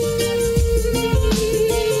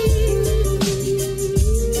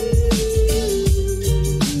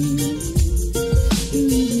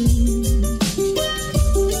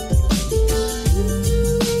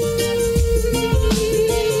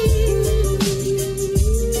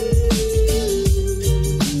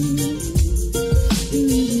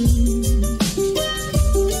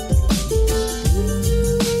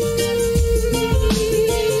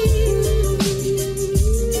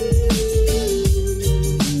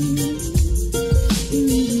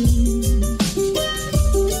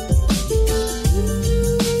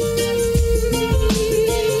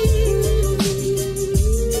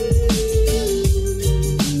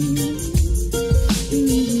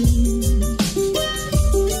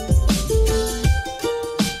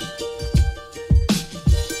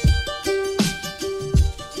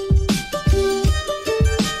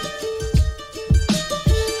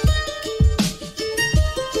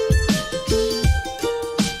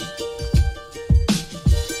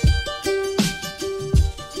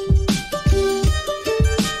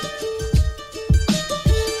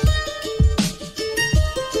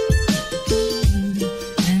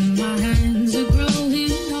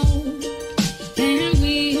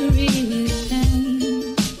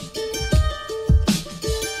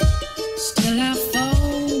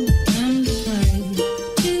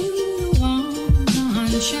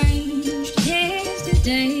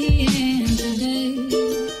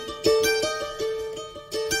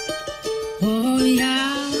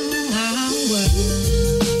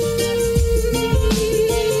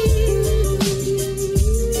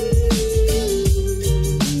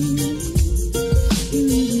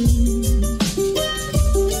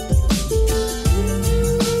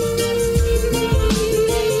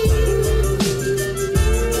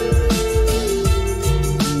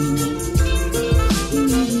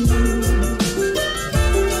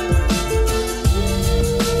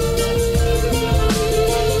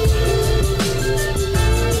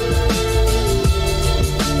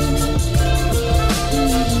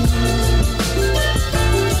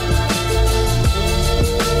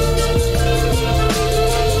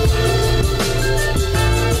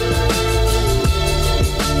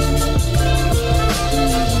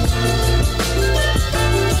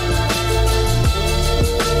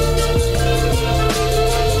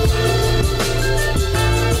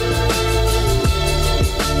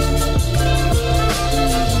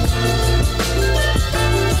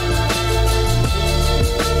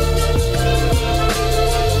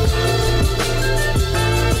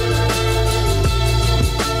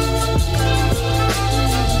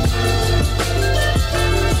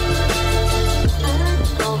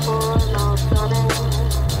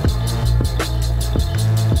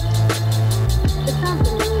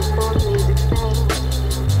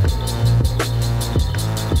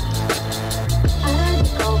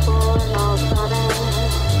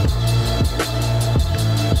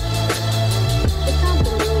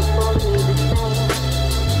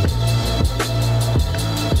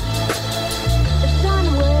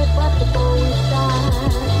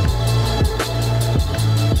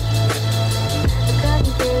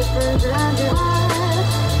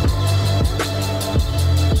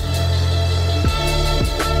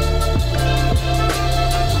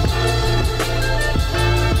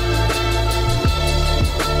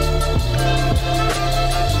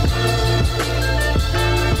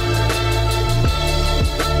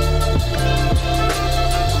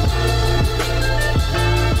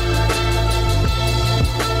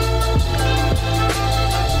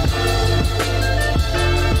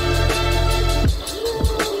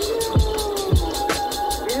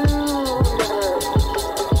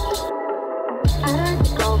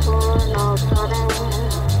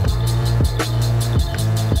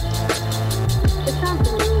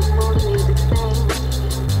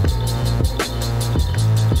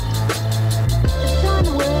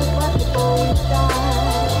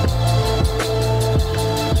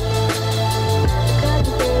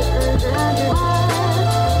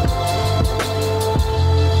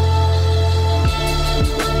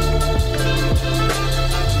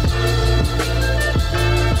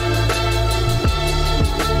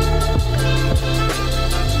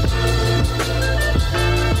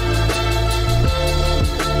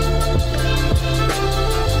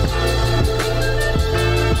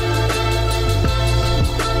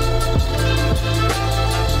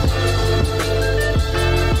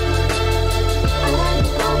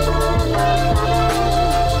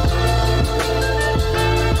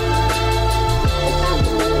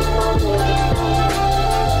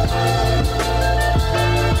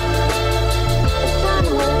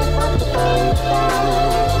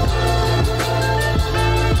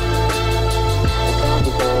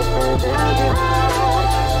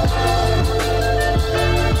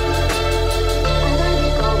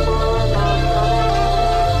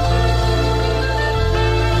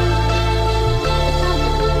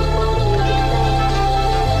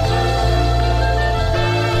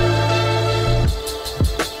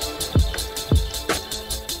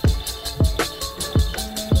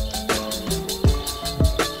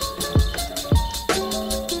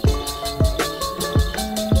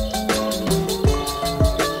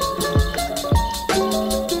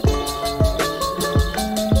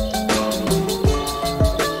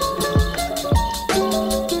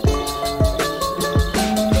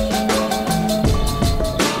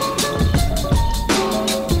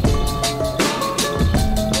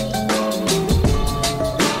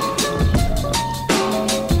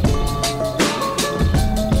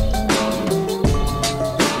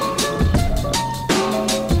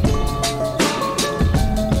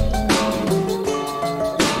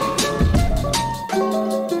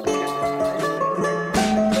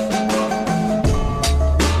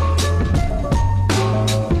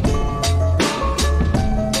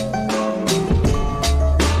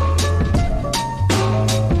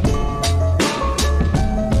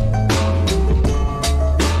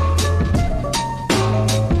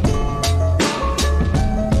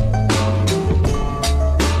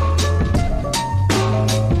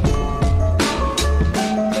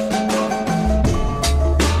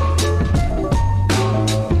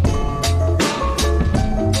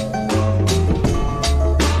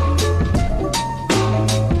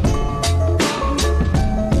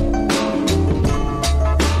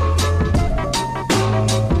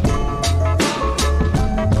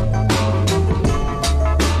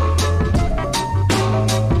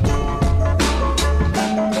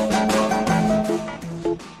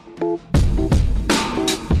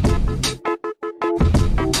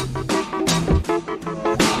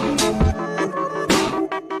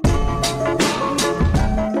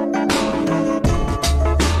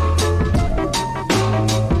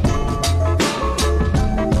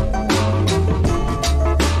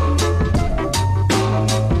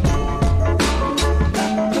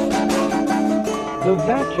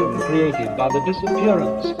 vacuum created by the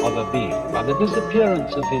disappearance of a being, by the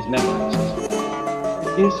disappearance of his memory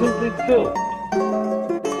system, is simply filled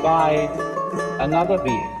by another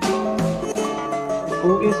being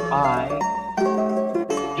who is I,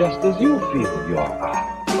 just as you feel you are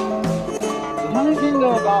I. The funny thing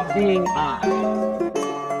though about being I,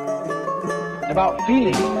 about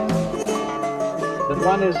feeling that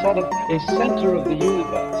one is sort of a center of the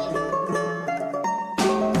universe,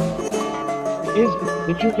 is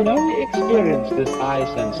that you can only experience this I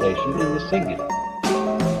sensation in the singular.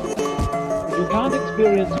 You can't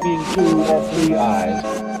experience being 2 or 3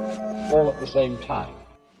 I's all at the same time.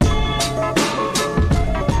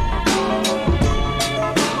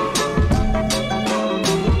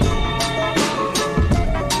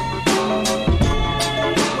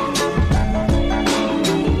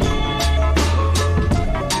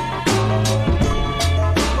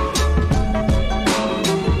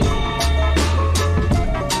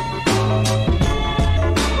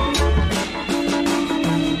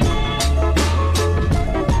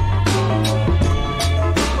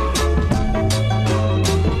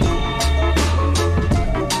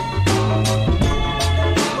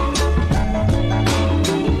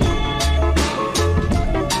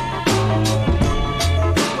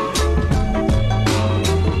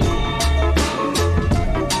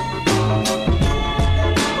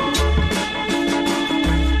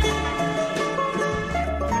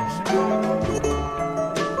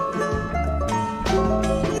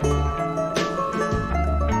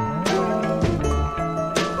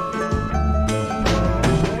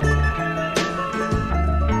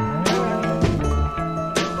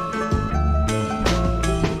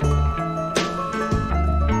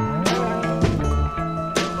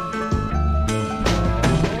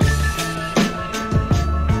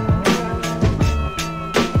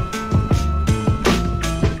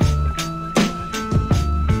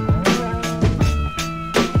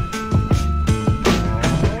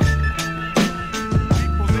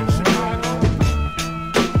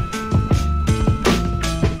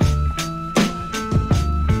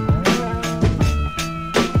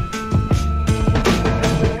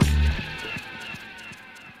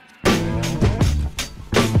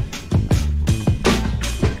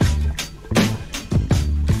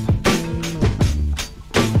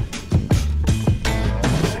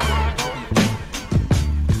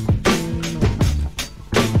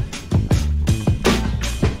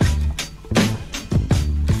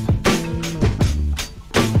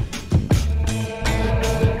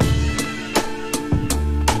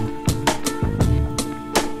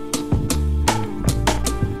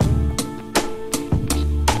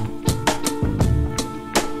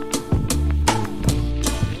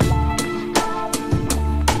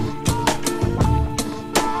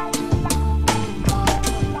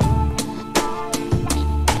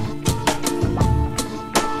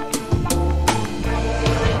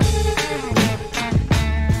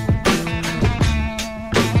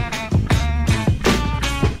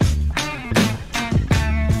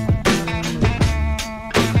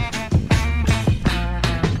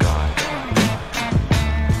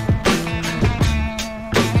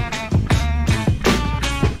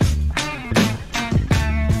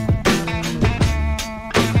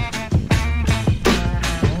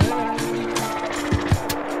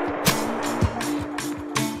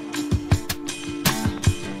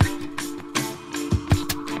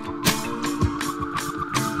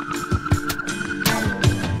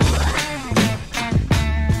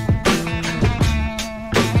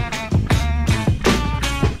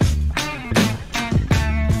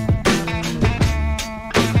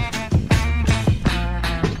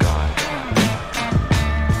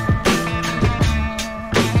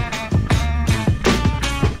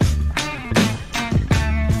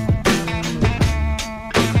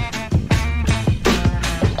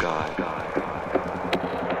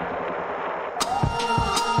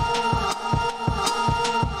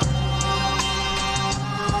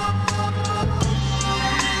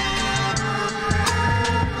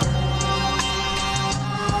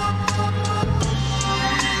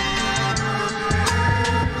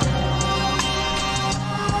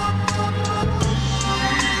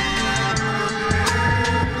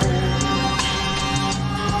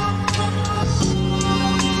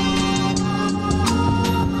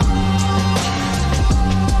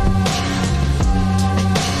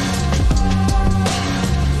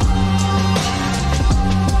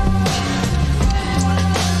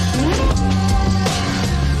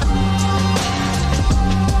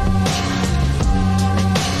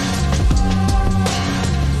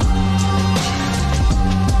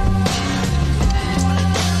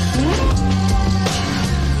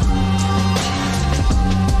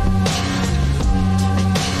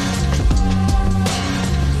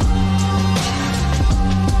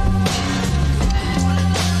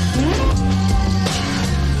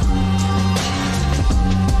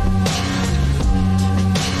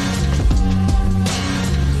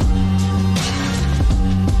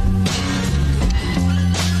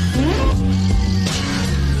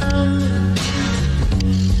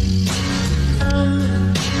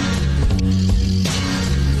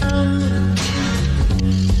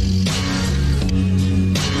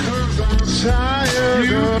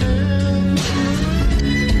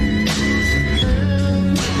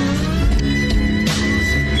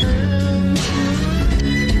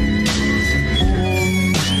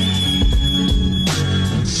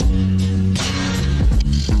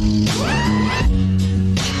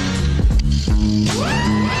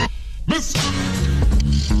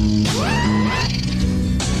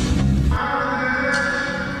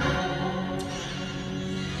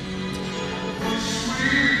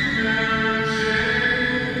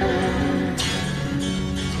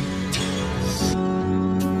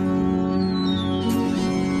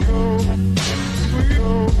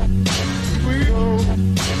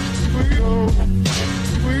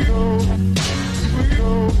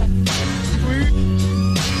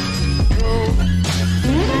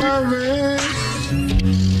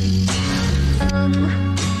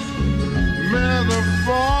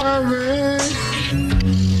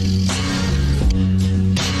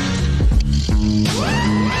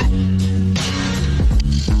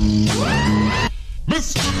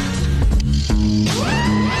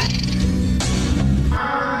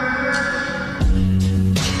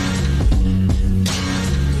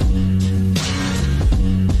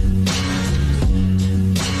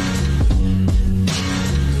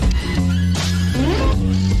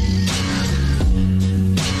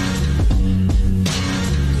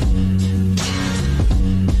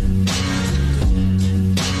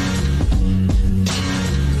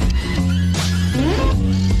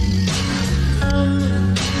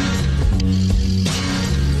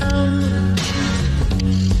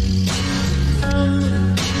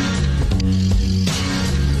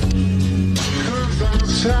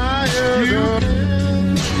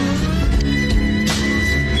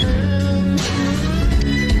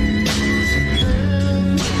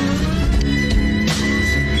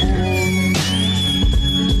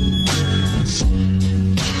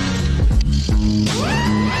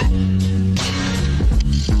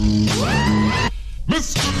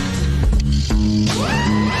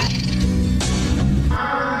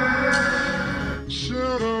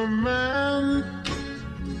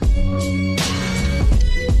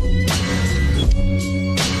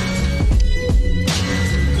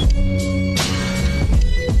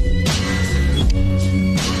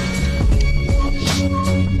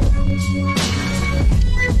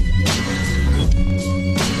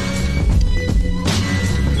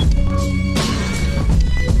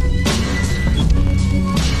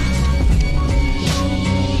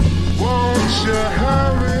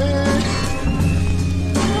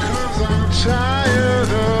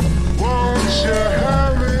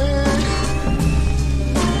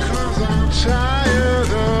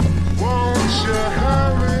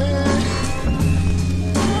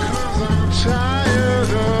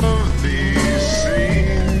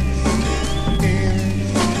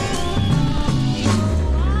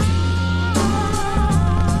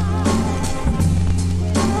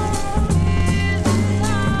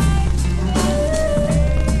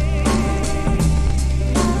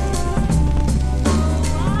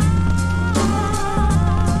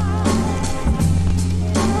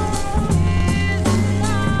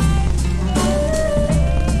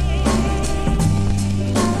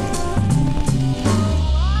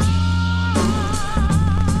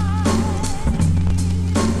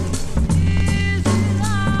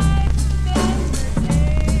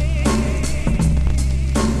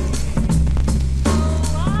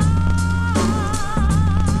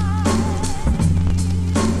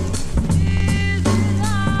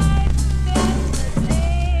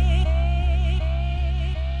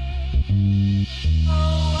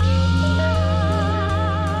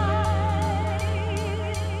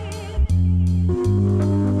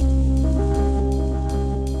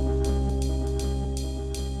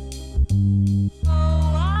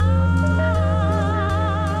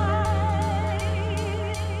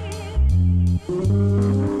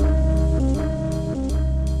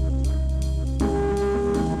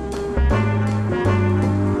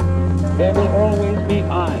 There will always be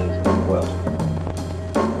eyes in the world.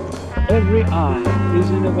 Every eye is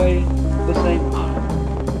in a way the same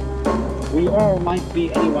eye. We all might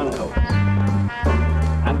be anyone else.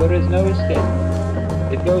 And there is no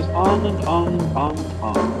escape. It goes on and on and on and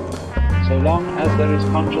on. So long as there is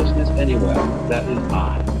consciousness anywhere, there is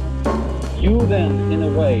I. You then, in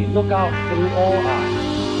a way, look out through all eyes.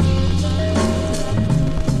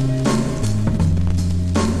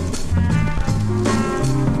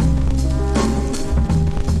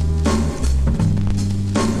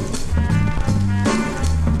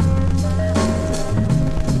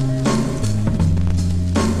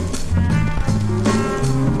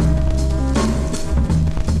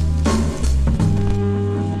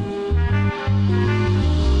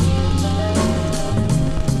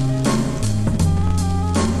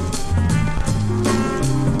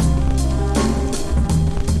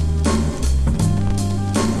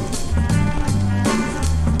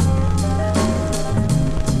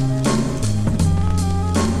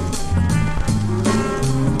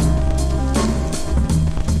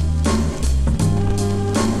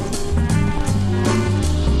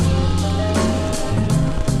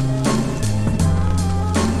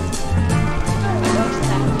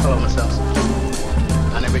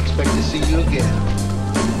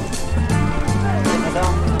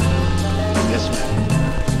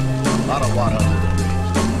 lot of water under the bridge.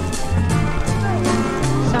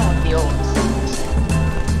 Some of the old songs.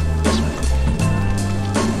 Yes, ma'am.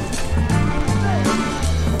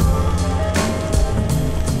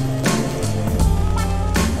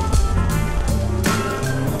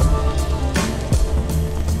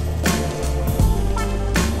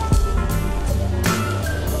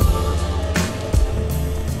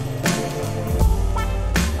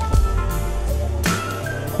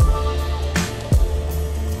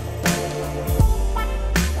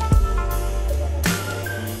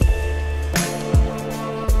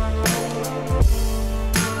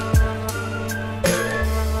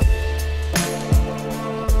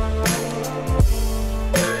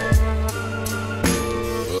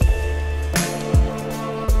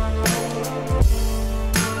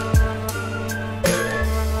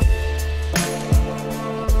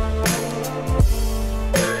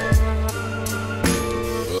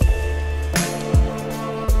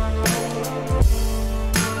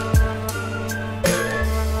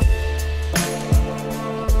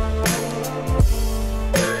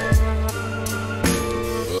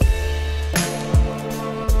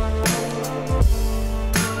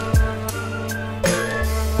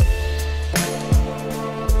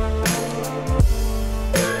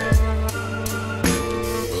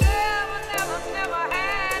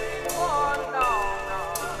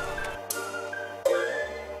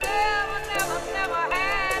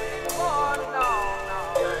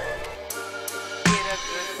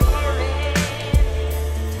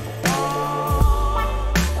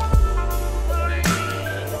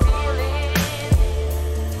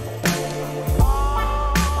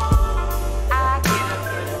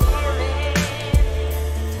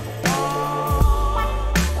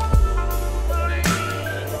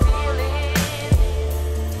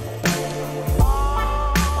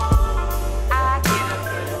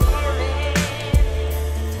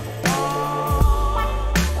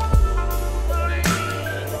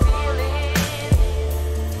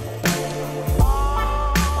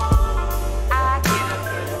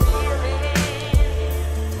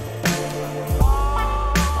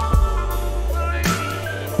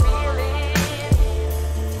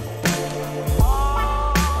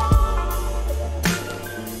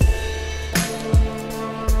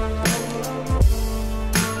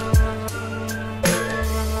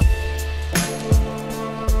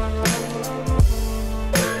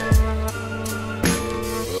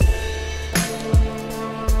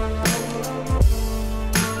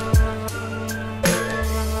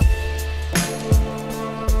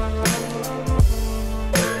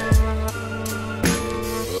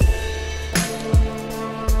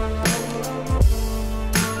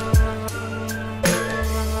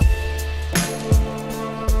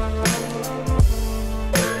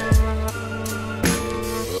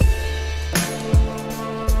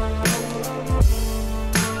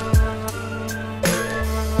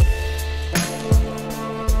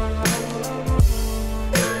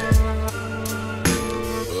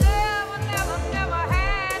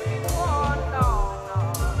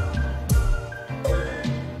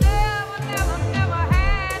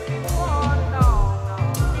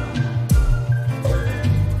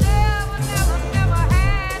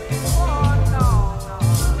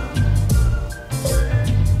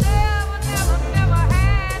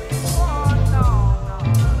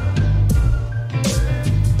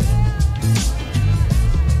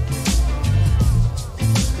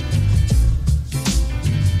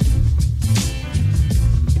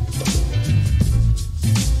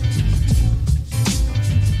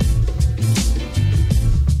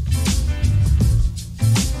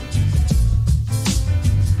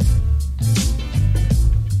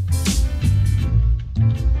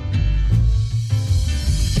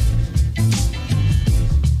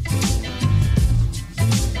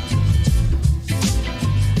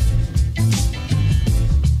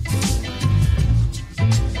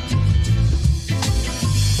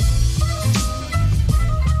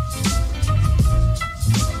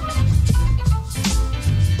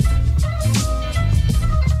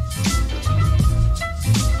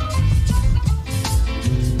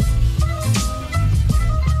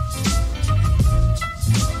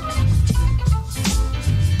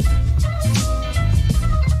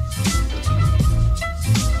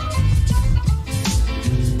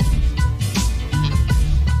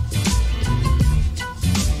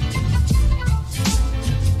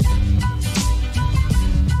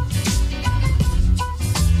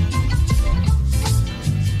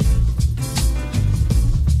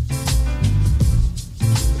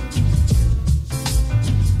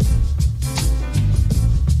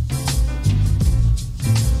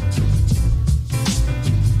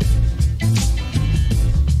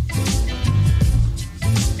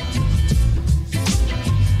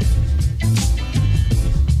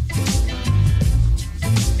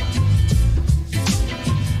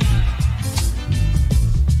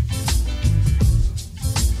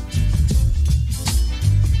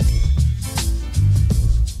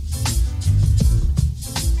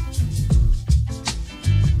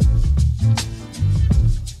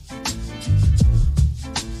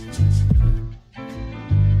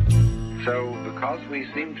 we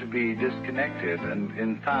seem to be disconnected and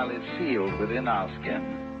entirely sealed within our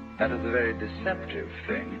skin. That is a very deceptive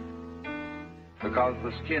thing, because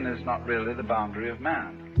the skin is not really the boundary of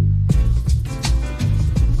man.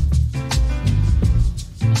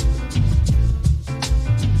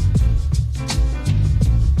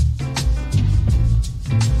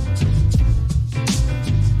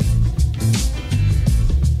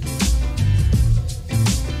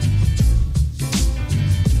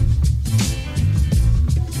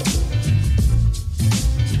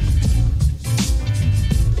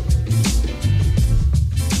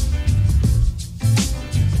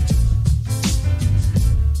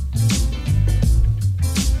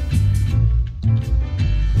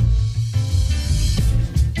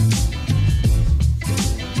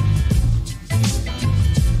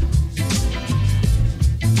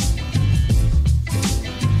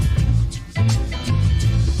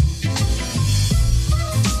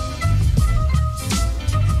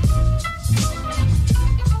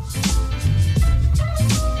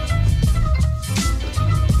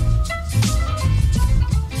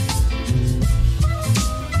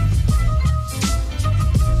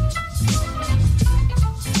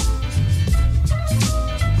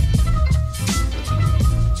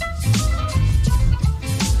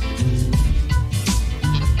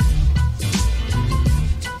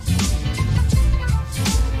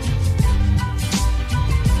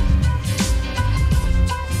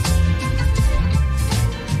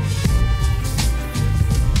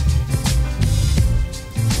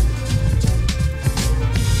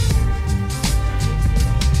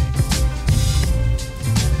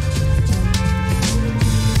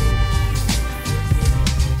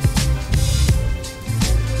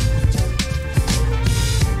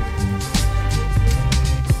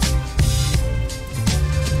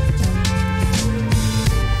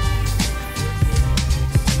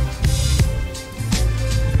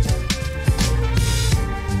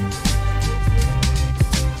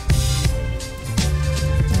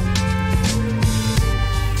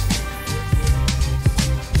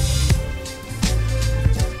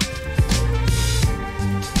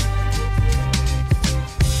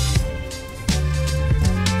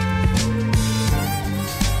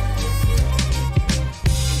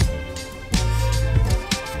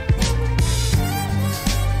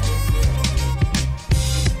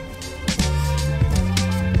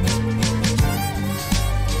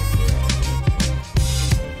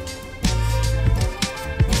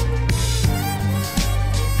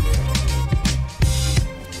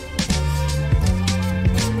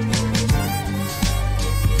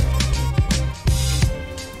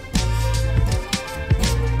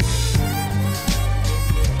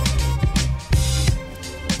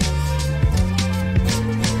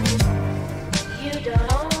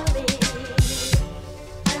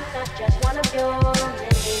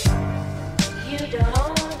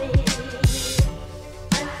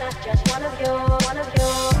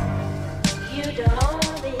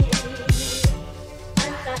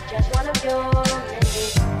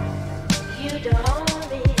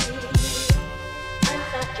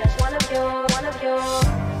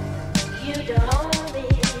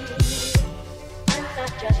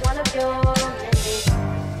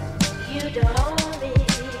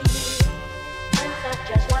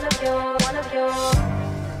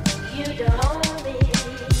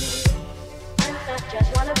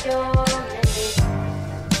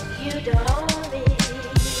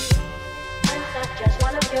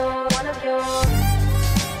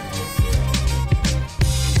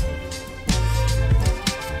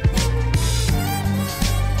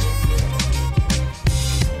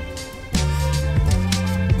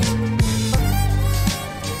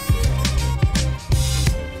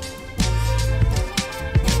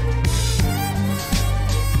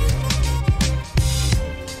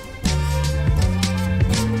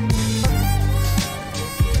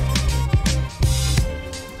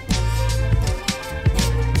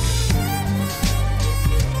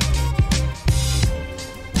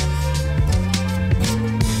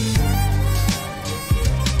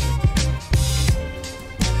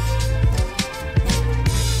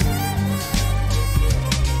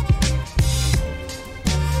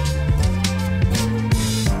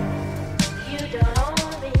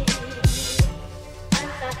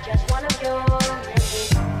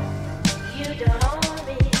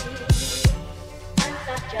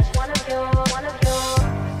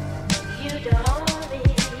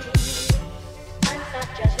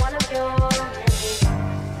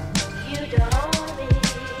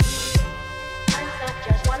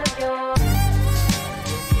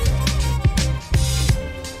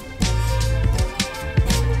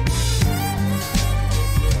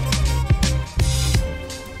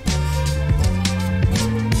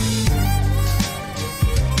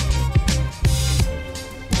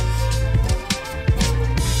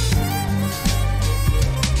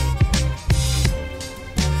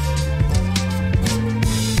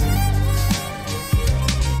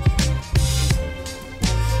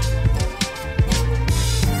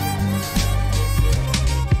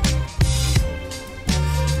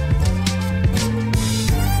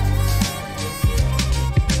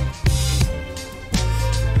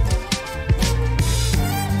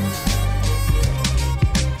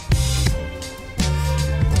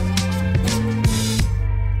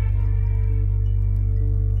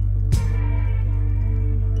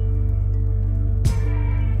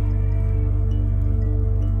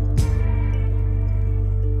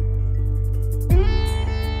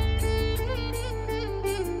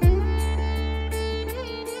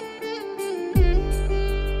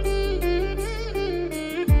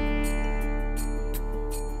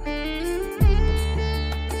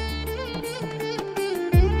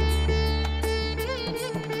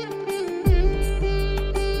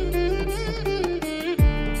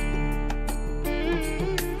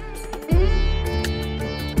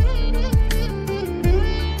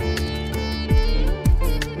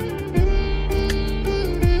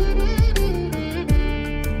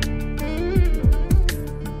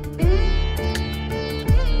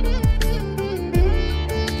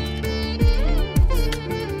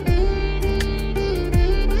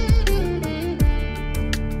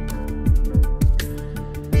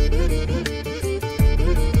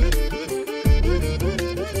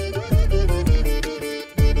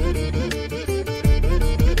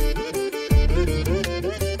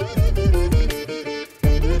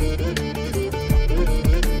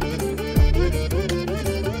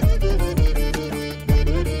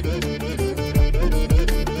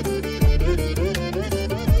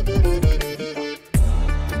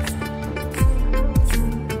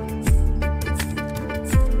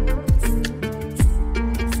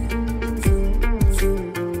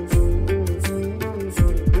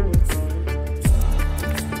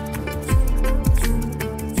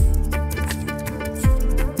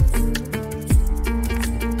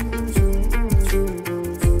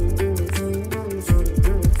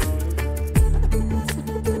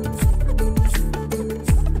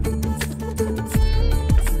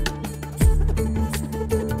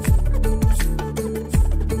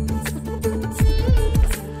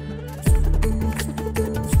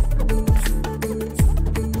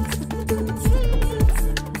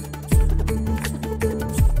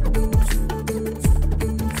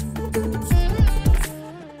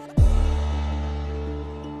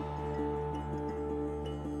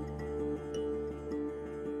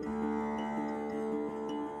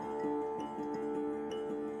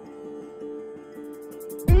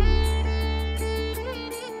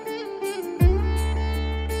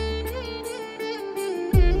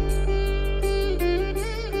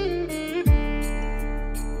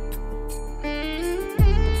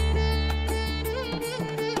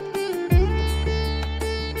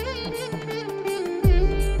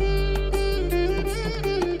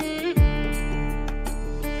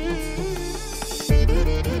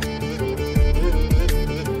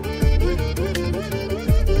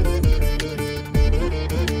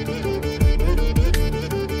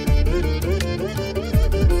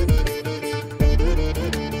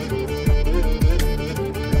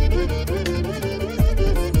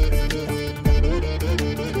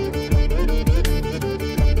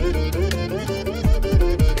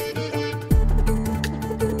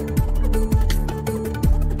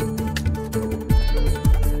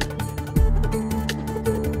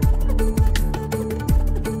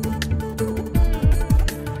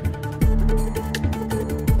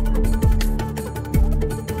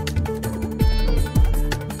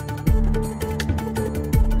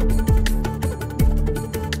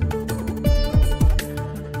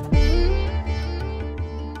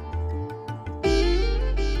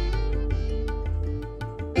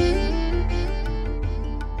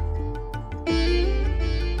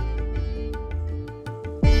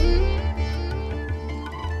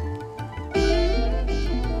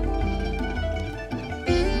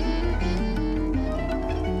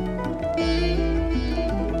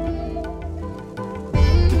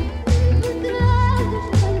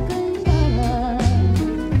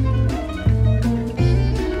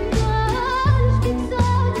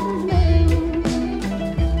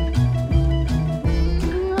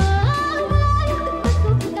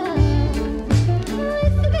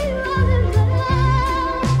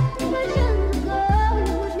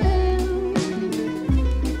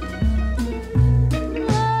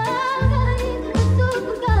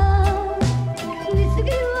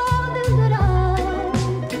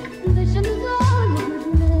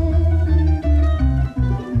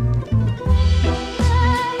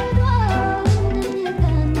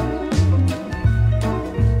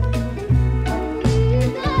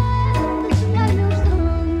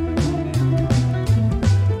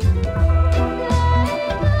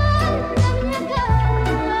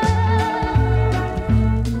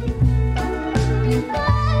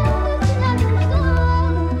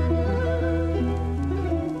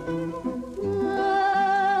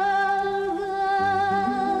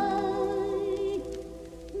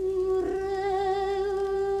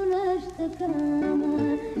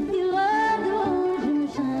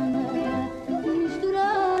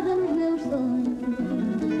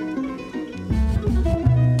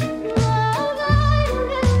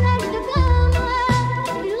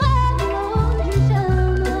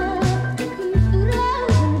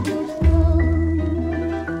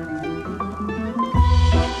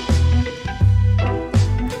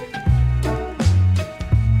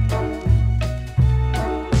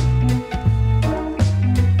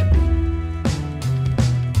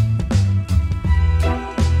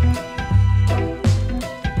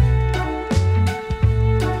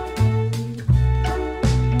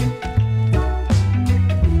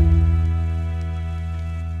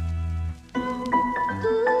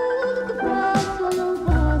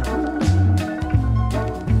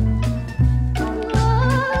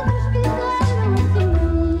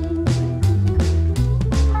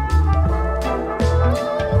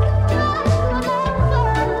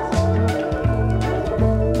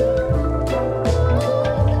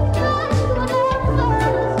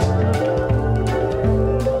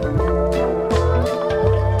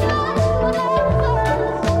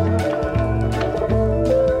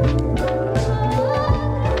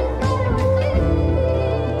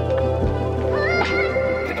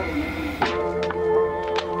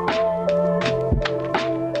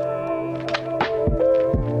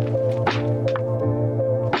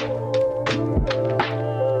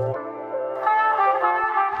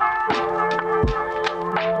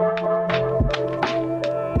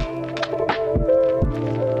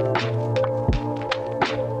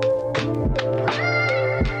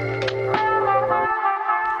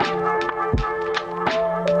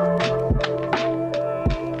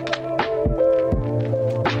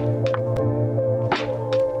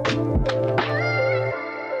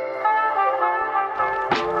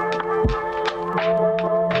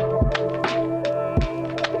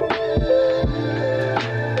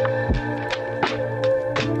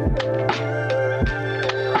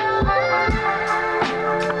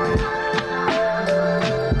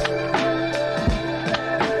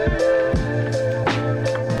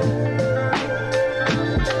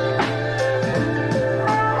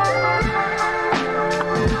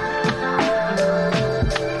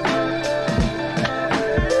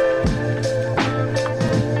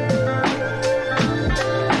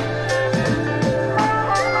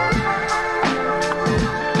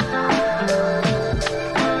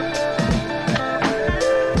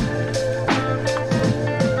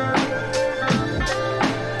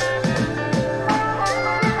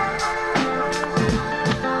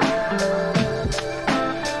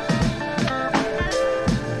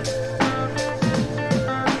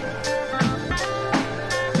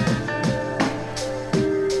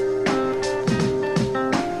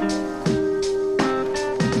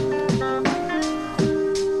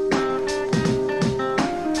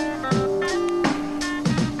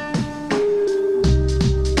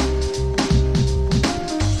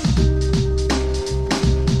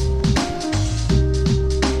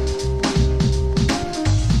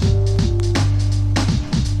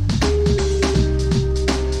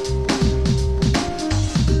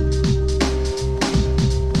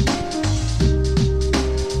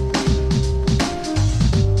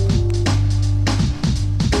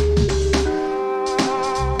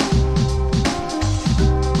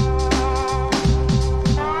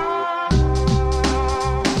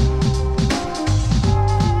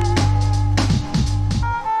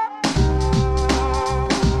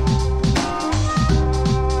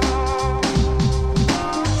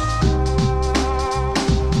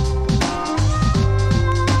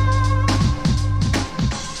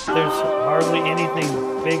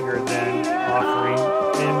 bigger than offering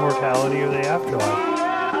immortality or the afterlife.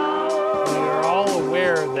 We are all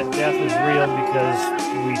aware that death is real because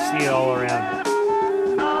we see it all around us.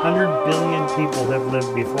 100 billion people have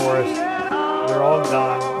lived before us. They're all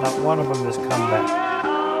gone. Not one of them has come back.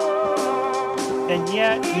 And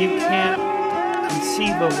yet, you can't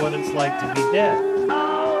conceive of what it's like to be dead.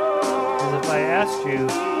 Because if I asked you,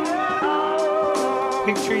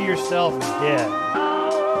 picture yourself dead,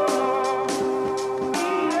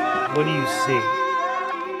 what do you see?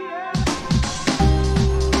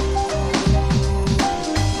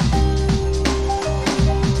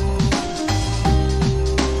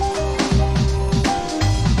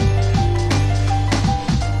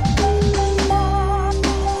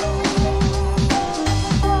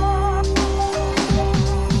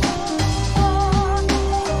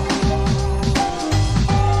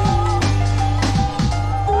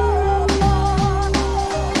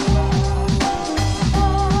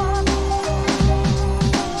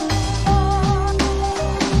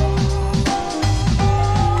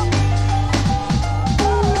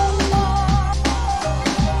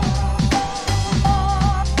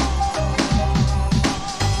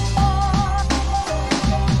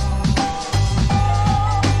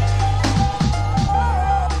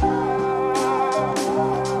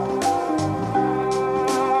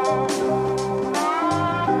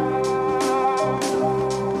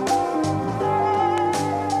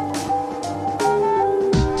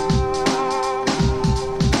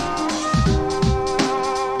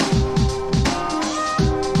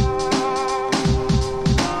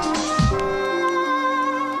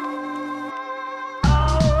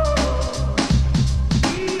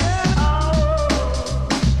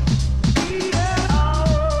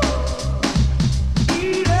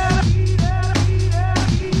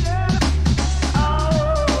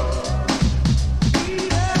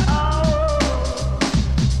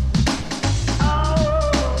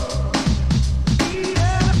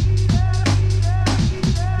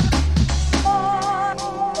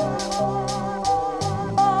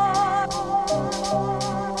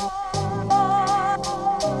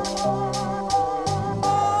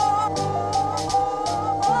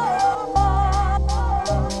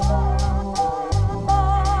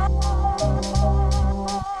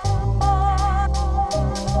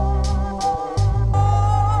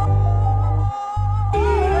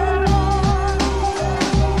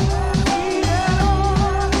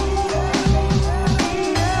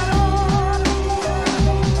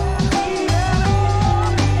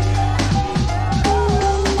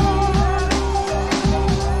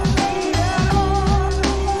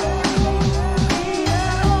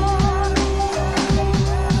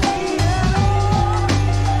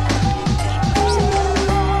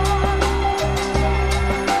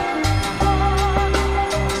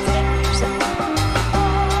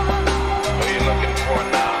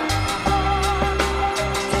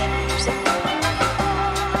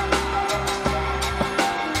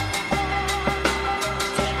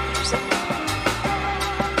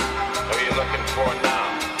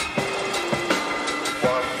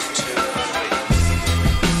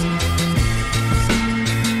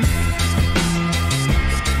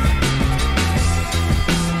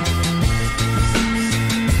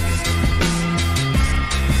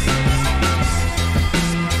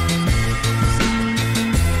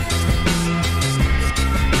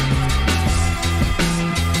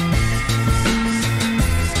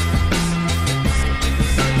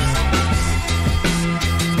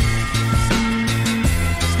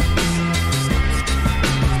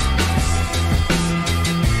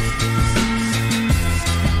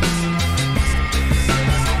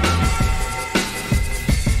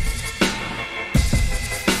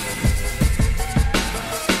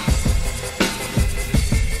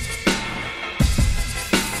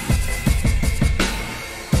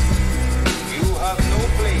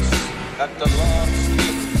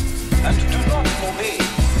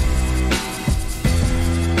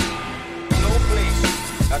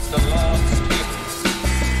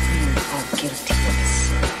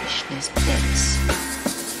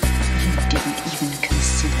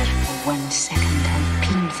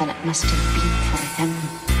 Must have been for him.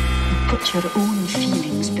 You put your own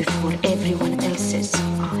feelings before everyone else's.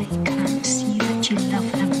 I can't see that you love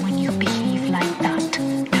him when you behave like that.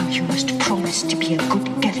 Now you must promise to be a good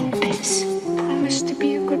girl, Bess. Promise to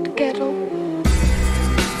be a good girl.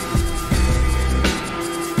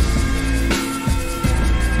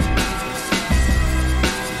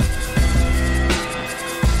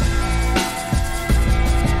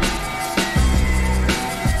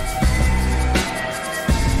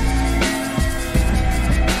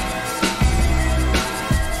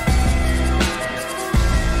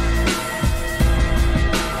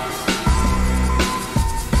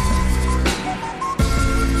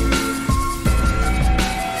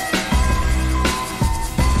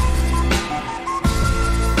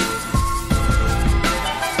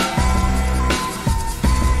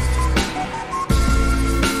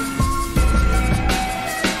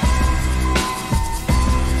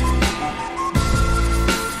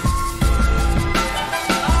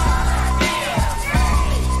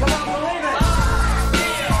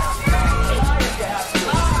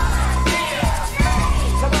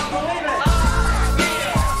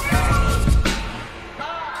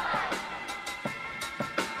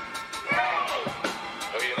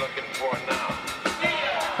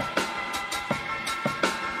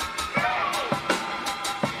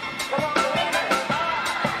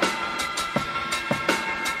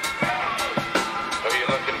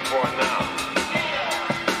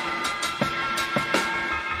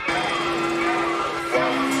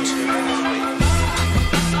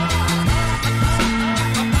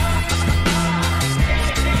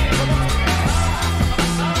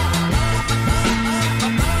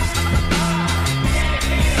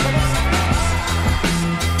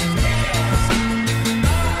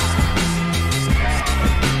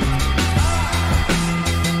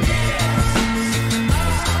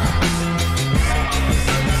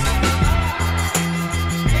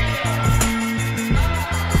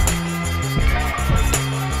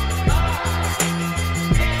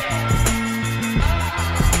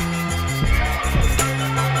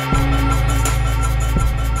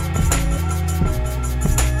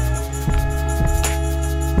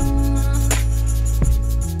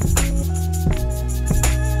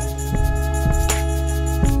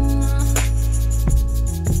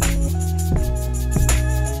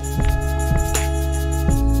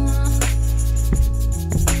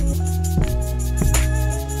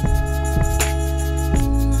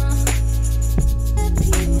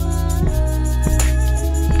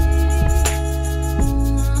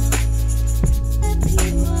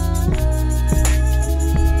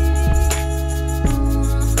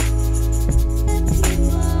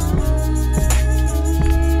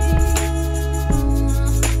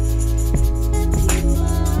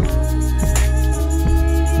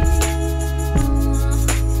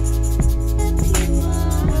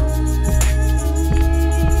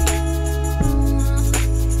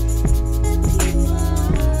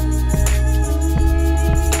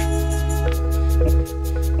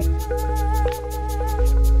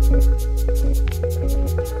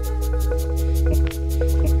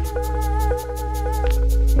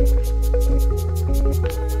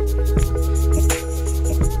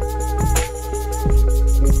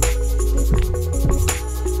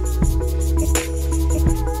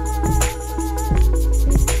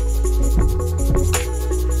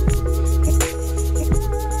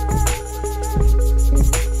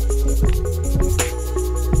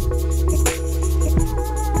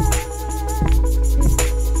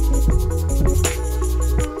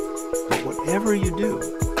 whatever you do,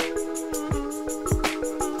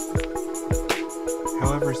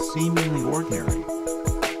 however seemingly ordinary,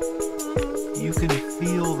 you can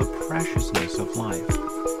feel the preciousness of life.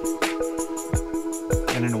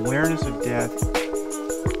 And an awareness of death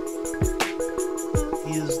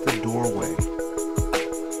is the doorway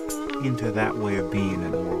into that way of being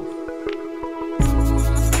in the world.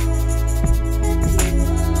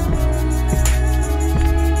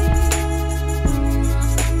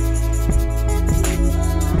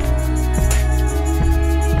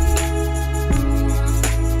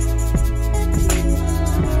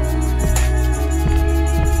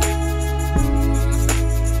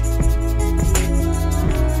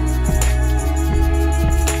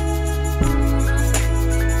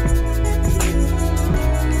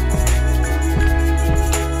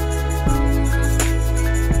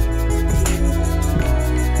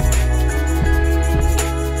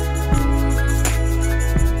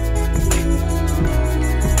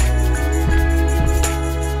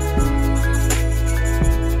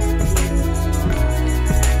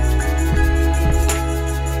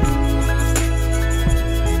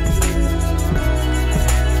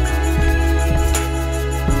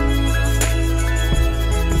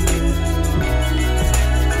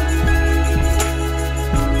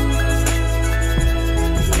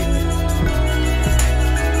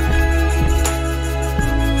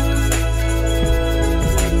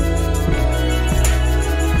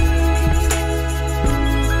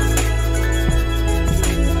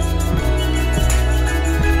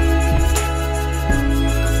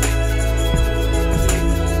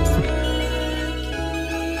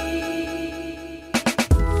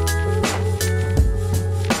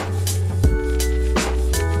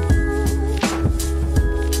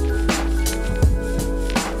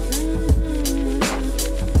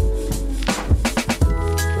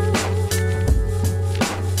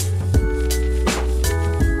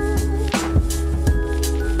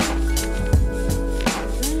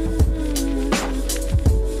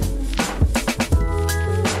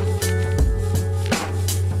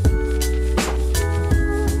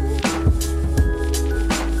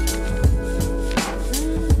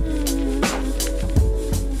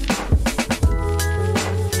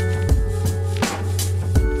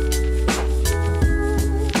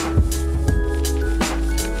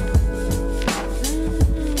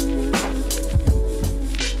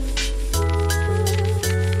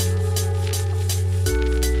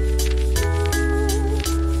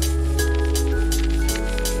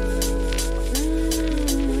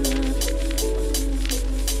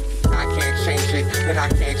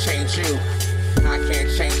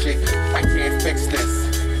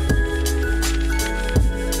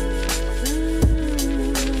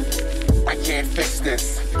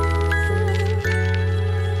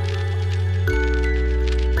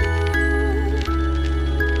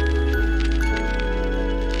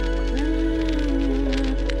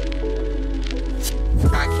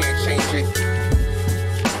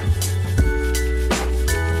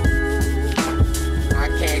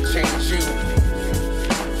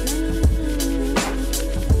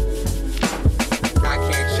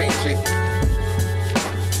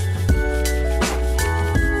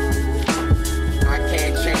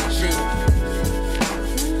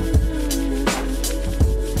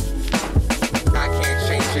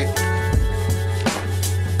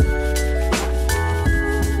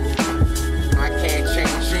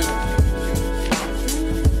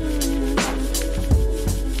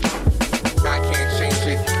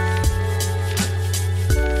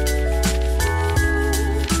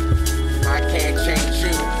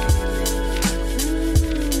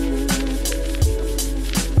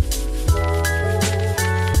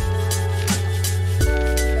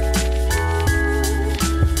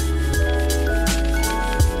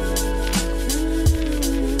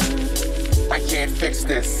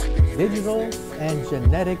 Digital and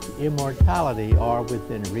genetic immortality are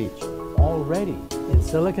within reach. Already in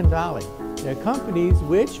Silicon Valley, there are companies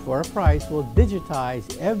which, for a price, will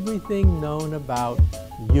digitize everything known about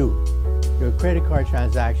you. Your credit card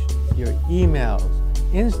transactions, your emails,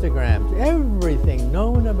 Instagrams, everything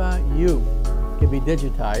known about you can be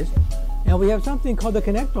digitized. And we have something called the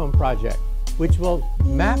Connectome Project, which will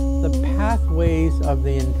map the pathways of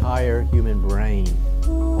the entire human brain.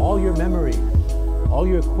 All your memories, all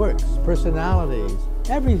your quirks, personalities,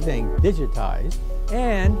 everything digitized,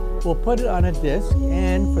 and we'll put it on a disk,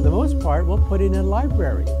 and for the most part, we'll put it in a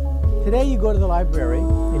library. Today, you go to the library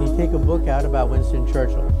and you take a book out about Winston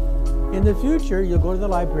Churchill. In the future, you'll go to the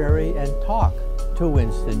library and talk to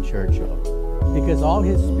Winston Churchill, because all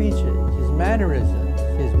his speeches, his mannerisms,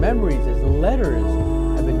 his memories, his letters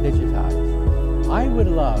have been digitized. I would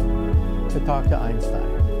love to talk to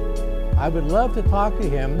Einstein. I would love to talk to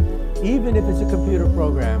him, even if it's a computer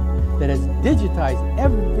program that has digitized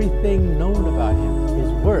everything known about him,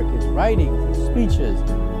 his work, his writings, his speeches,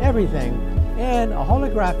 everything, and a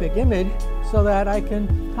holographic image so that I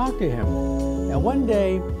can talk to him. And one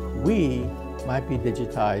day, we might be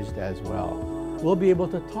digitized as well. We'll be able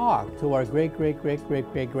to talk to our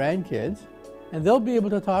great-great-great-great-great-grandkids, and they'll be able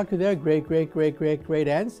to talk to their great-great-great-great-great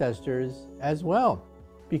ancestors as well,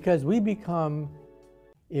 because we become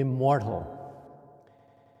immortal.